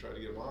was going to try to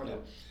get him on. Yeah.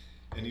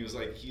 And he was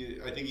like,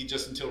 I think he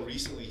just until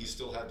recently he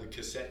still had the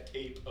cassette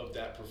tape of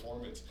that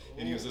performance,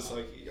 and he was just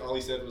like, all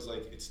he said was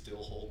like, it still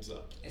holds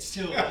up. It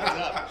still holds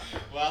up.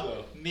 Well,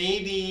 So.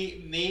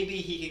 maybe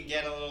he can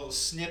get a little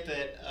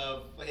snippet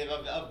of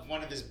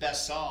one of his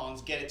best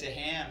songs, get it to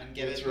Ham, and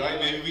get That's it. right.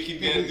 Maybe we can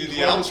get maybe do we the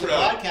can close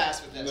outro.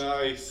 podcast with this.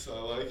 Nice, I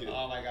like it.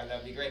 Oh my God,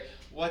 that'd be great.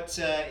 What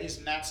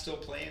is Matt still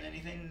playing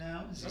anything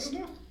now? Is I this-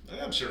 don't know.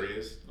 I'm sure he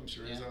is. I'm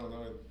sure he is. Yeah. I don't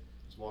know.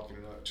 He's walking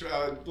or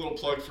not. Little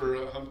plug for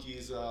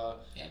Humkeys.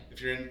 Yeah. If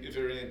you're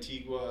in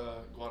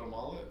Antigua,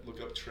 Guatemala, look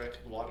up Trek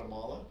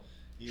Guatemala.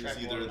 He's Trek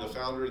either Guatemala. the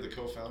founder or the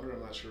co-founder.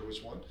 I'm not sure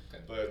which one,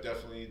 Okay. but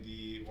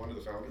definitely one of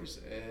the founders.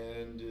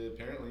 And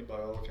apparently, by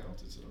all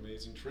accounts, it's an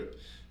amazing trip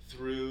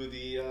through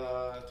the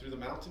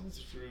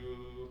mountains,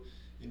 through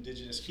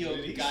indigenous He'll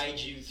communities. guide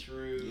you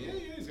through. Yeah,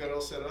 he's got it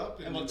all set up.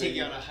 And we'll take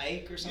you on a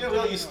hike or something. Yeah,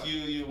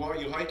 well, or-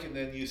 you hike and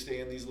then you stay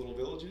in these little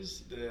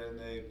villages. Then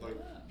they Ah.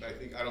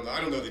 I don't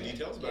know the Okay.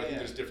 details, but Yeah, I think yeah.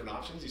 there's different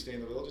options. You stay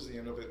in the villages, and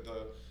you end up at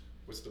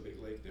what's the big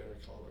lake there?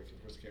 I call it,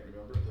 of course I can't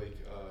remember.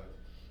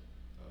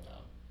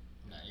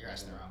 No, you're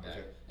asking the wrong guy.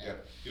 Okay. Yeah.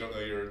 You don't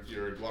know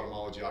your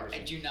Guatemala geography.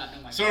 I do not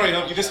know my. Sorry,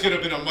 Humke, this could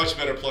have been a much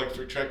better plug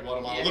for Trek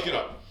Guatemala. Yeah. Look it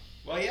up.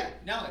 Well, yeah,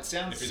 no, it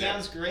sounds If you're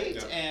there. great,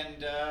 Yeah.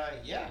 and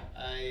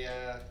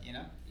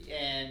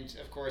and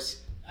of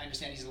course, I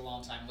understand he's a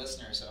long-time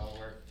listener, so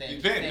we're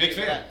Big fan. Big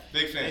fan.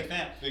 Big fan. Big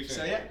fan. Big fan.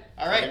 So yeah,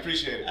 all right. I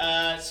appreciate it.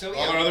 So All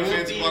yeah, our other we'll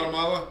fans be- in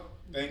Guatemala,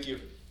 thank you.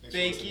 Thanks for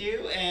Thank listening.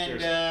 you, and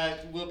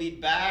Cheers. we'll be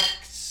back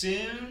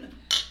soon,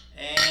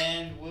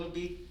 and we'll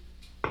be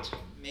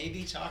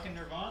maybe talking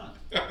Nirvana.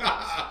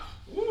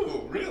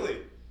 Ooh, really?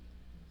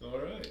 All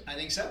right. I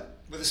think so,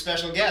 with a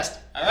special guest.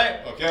 All right,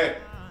 Okay.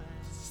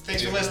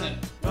 thanks for listening.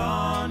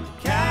 Gone to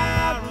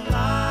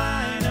Carolina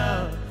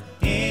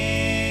in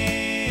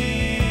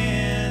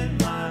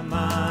my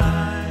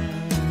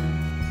mind.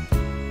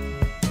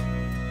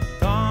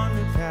 Gone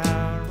to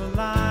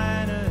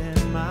Carolina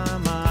in my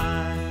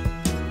mind.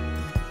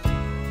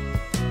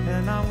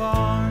 And I'm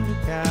gone to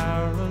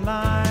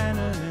Carolina.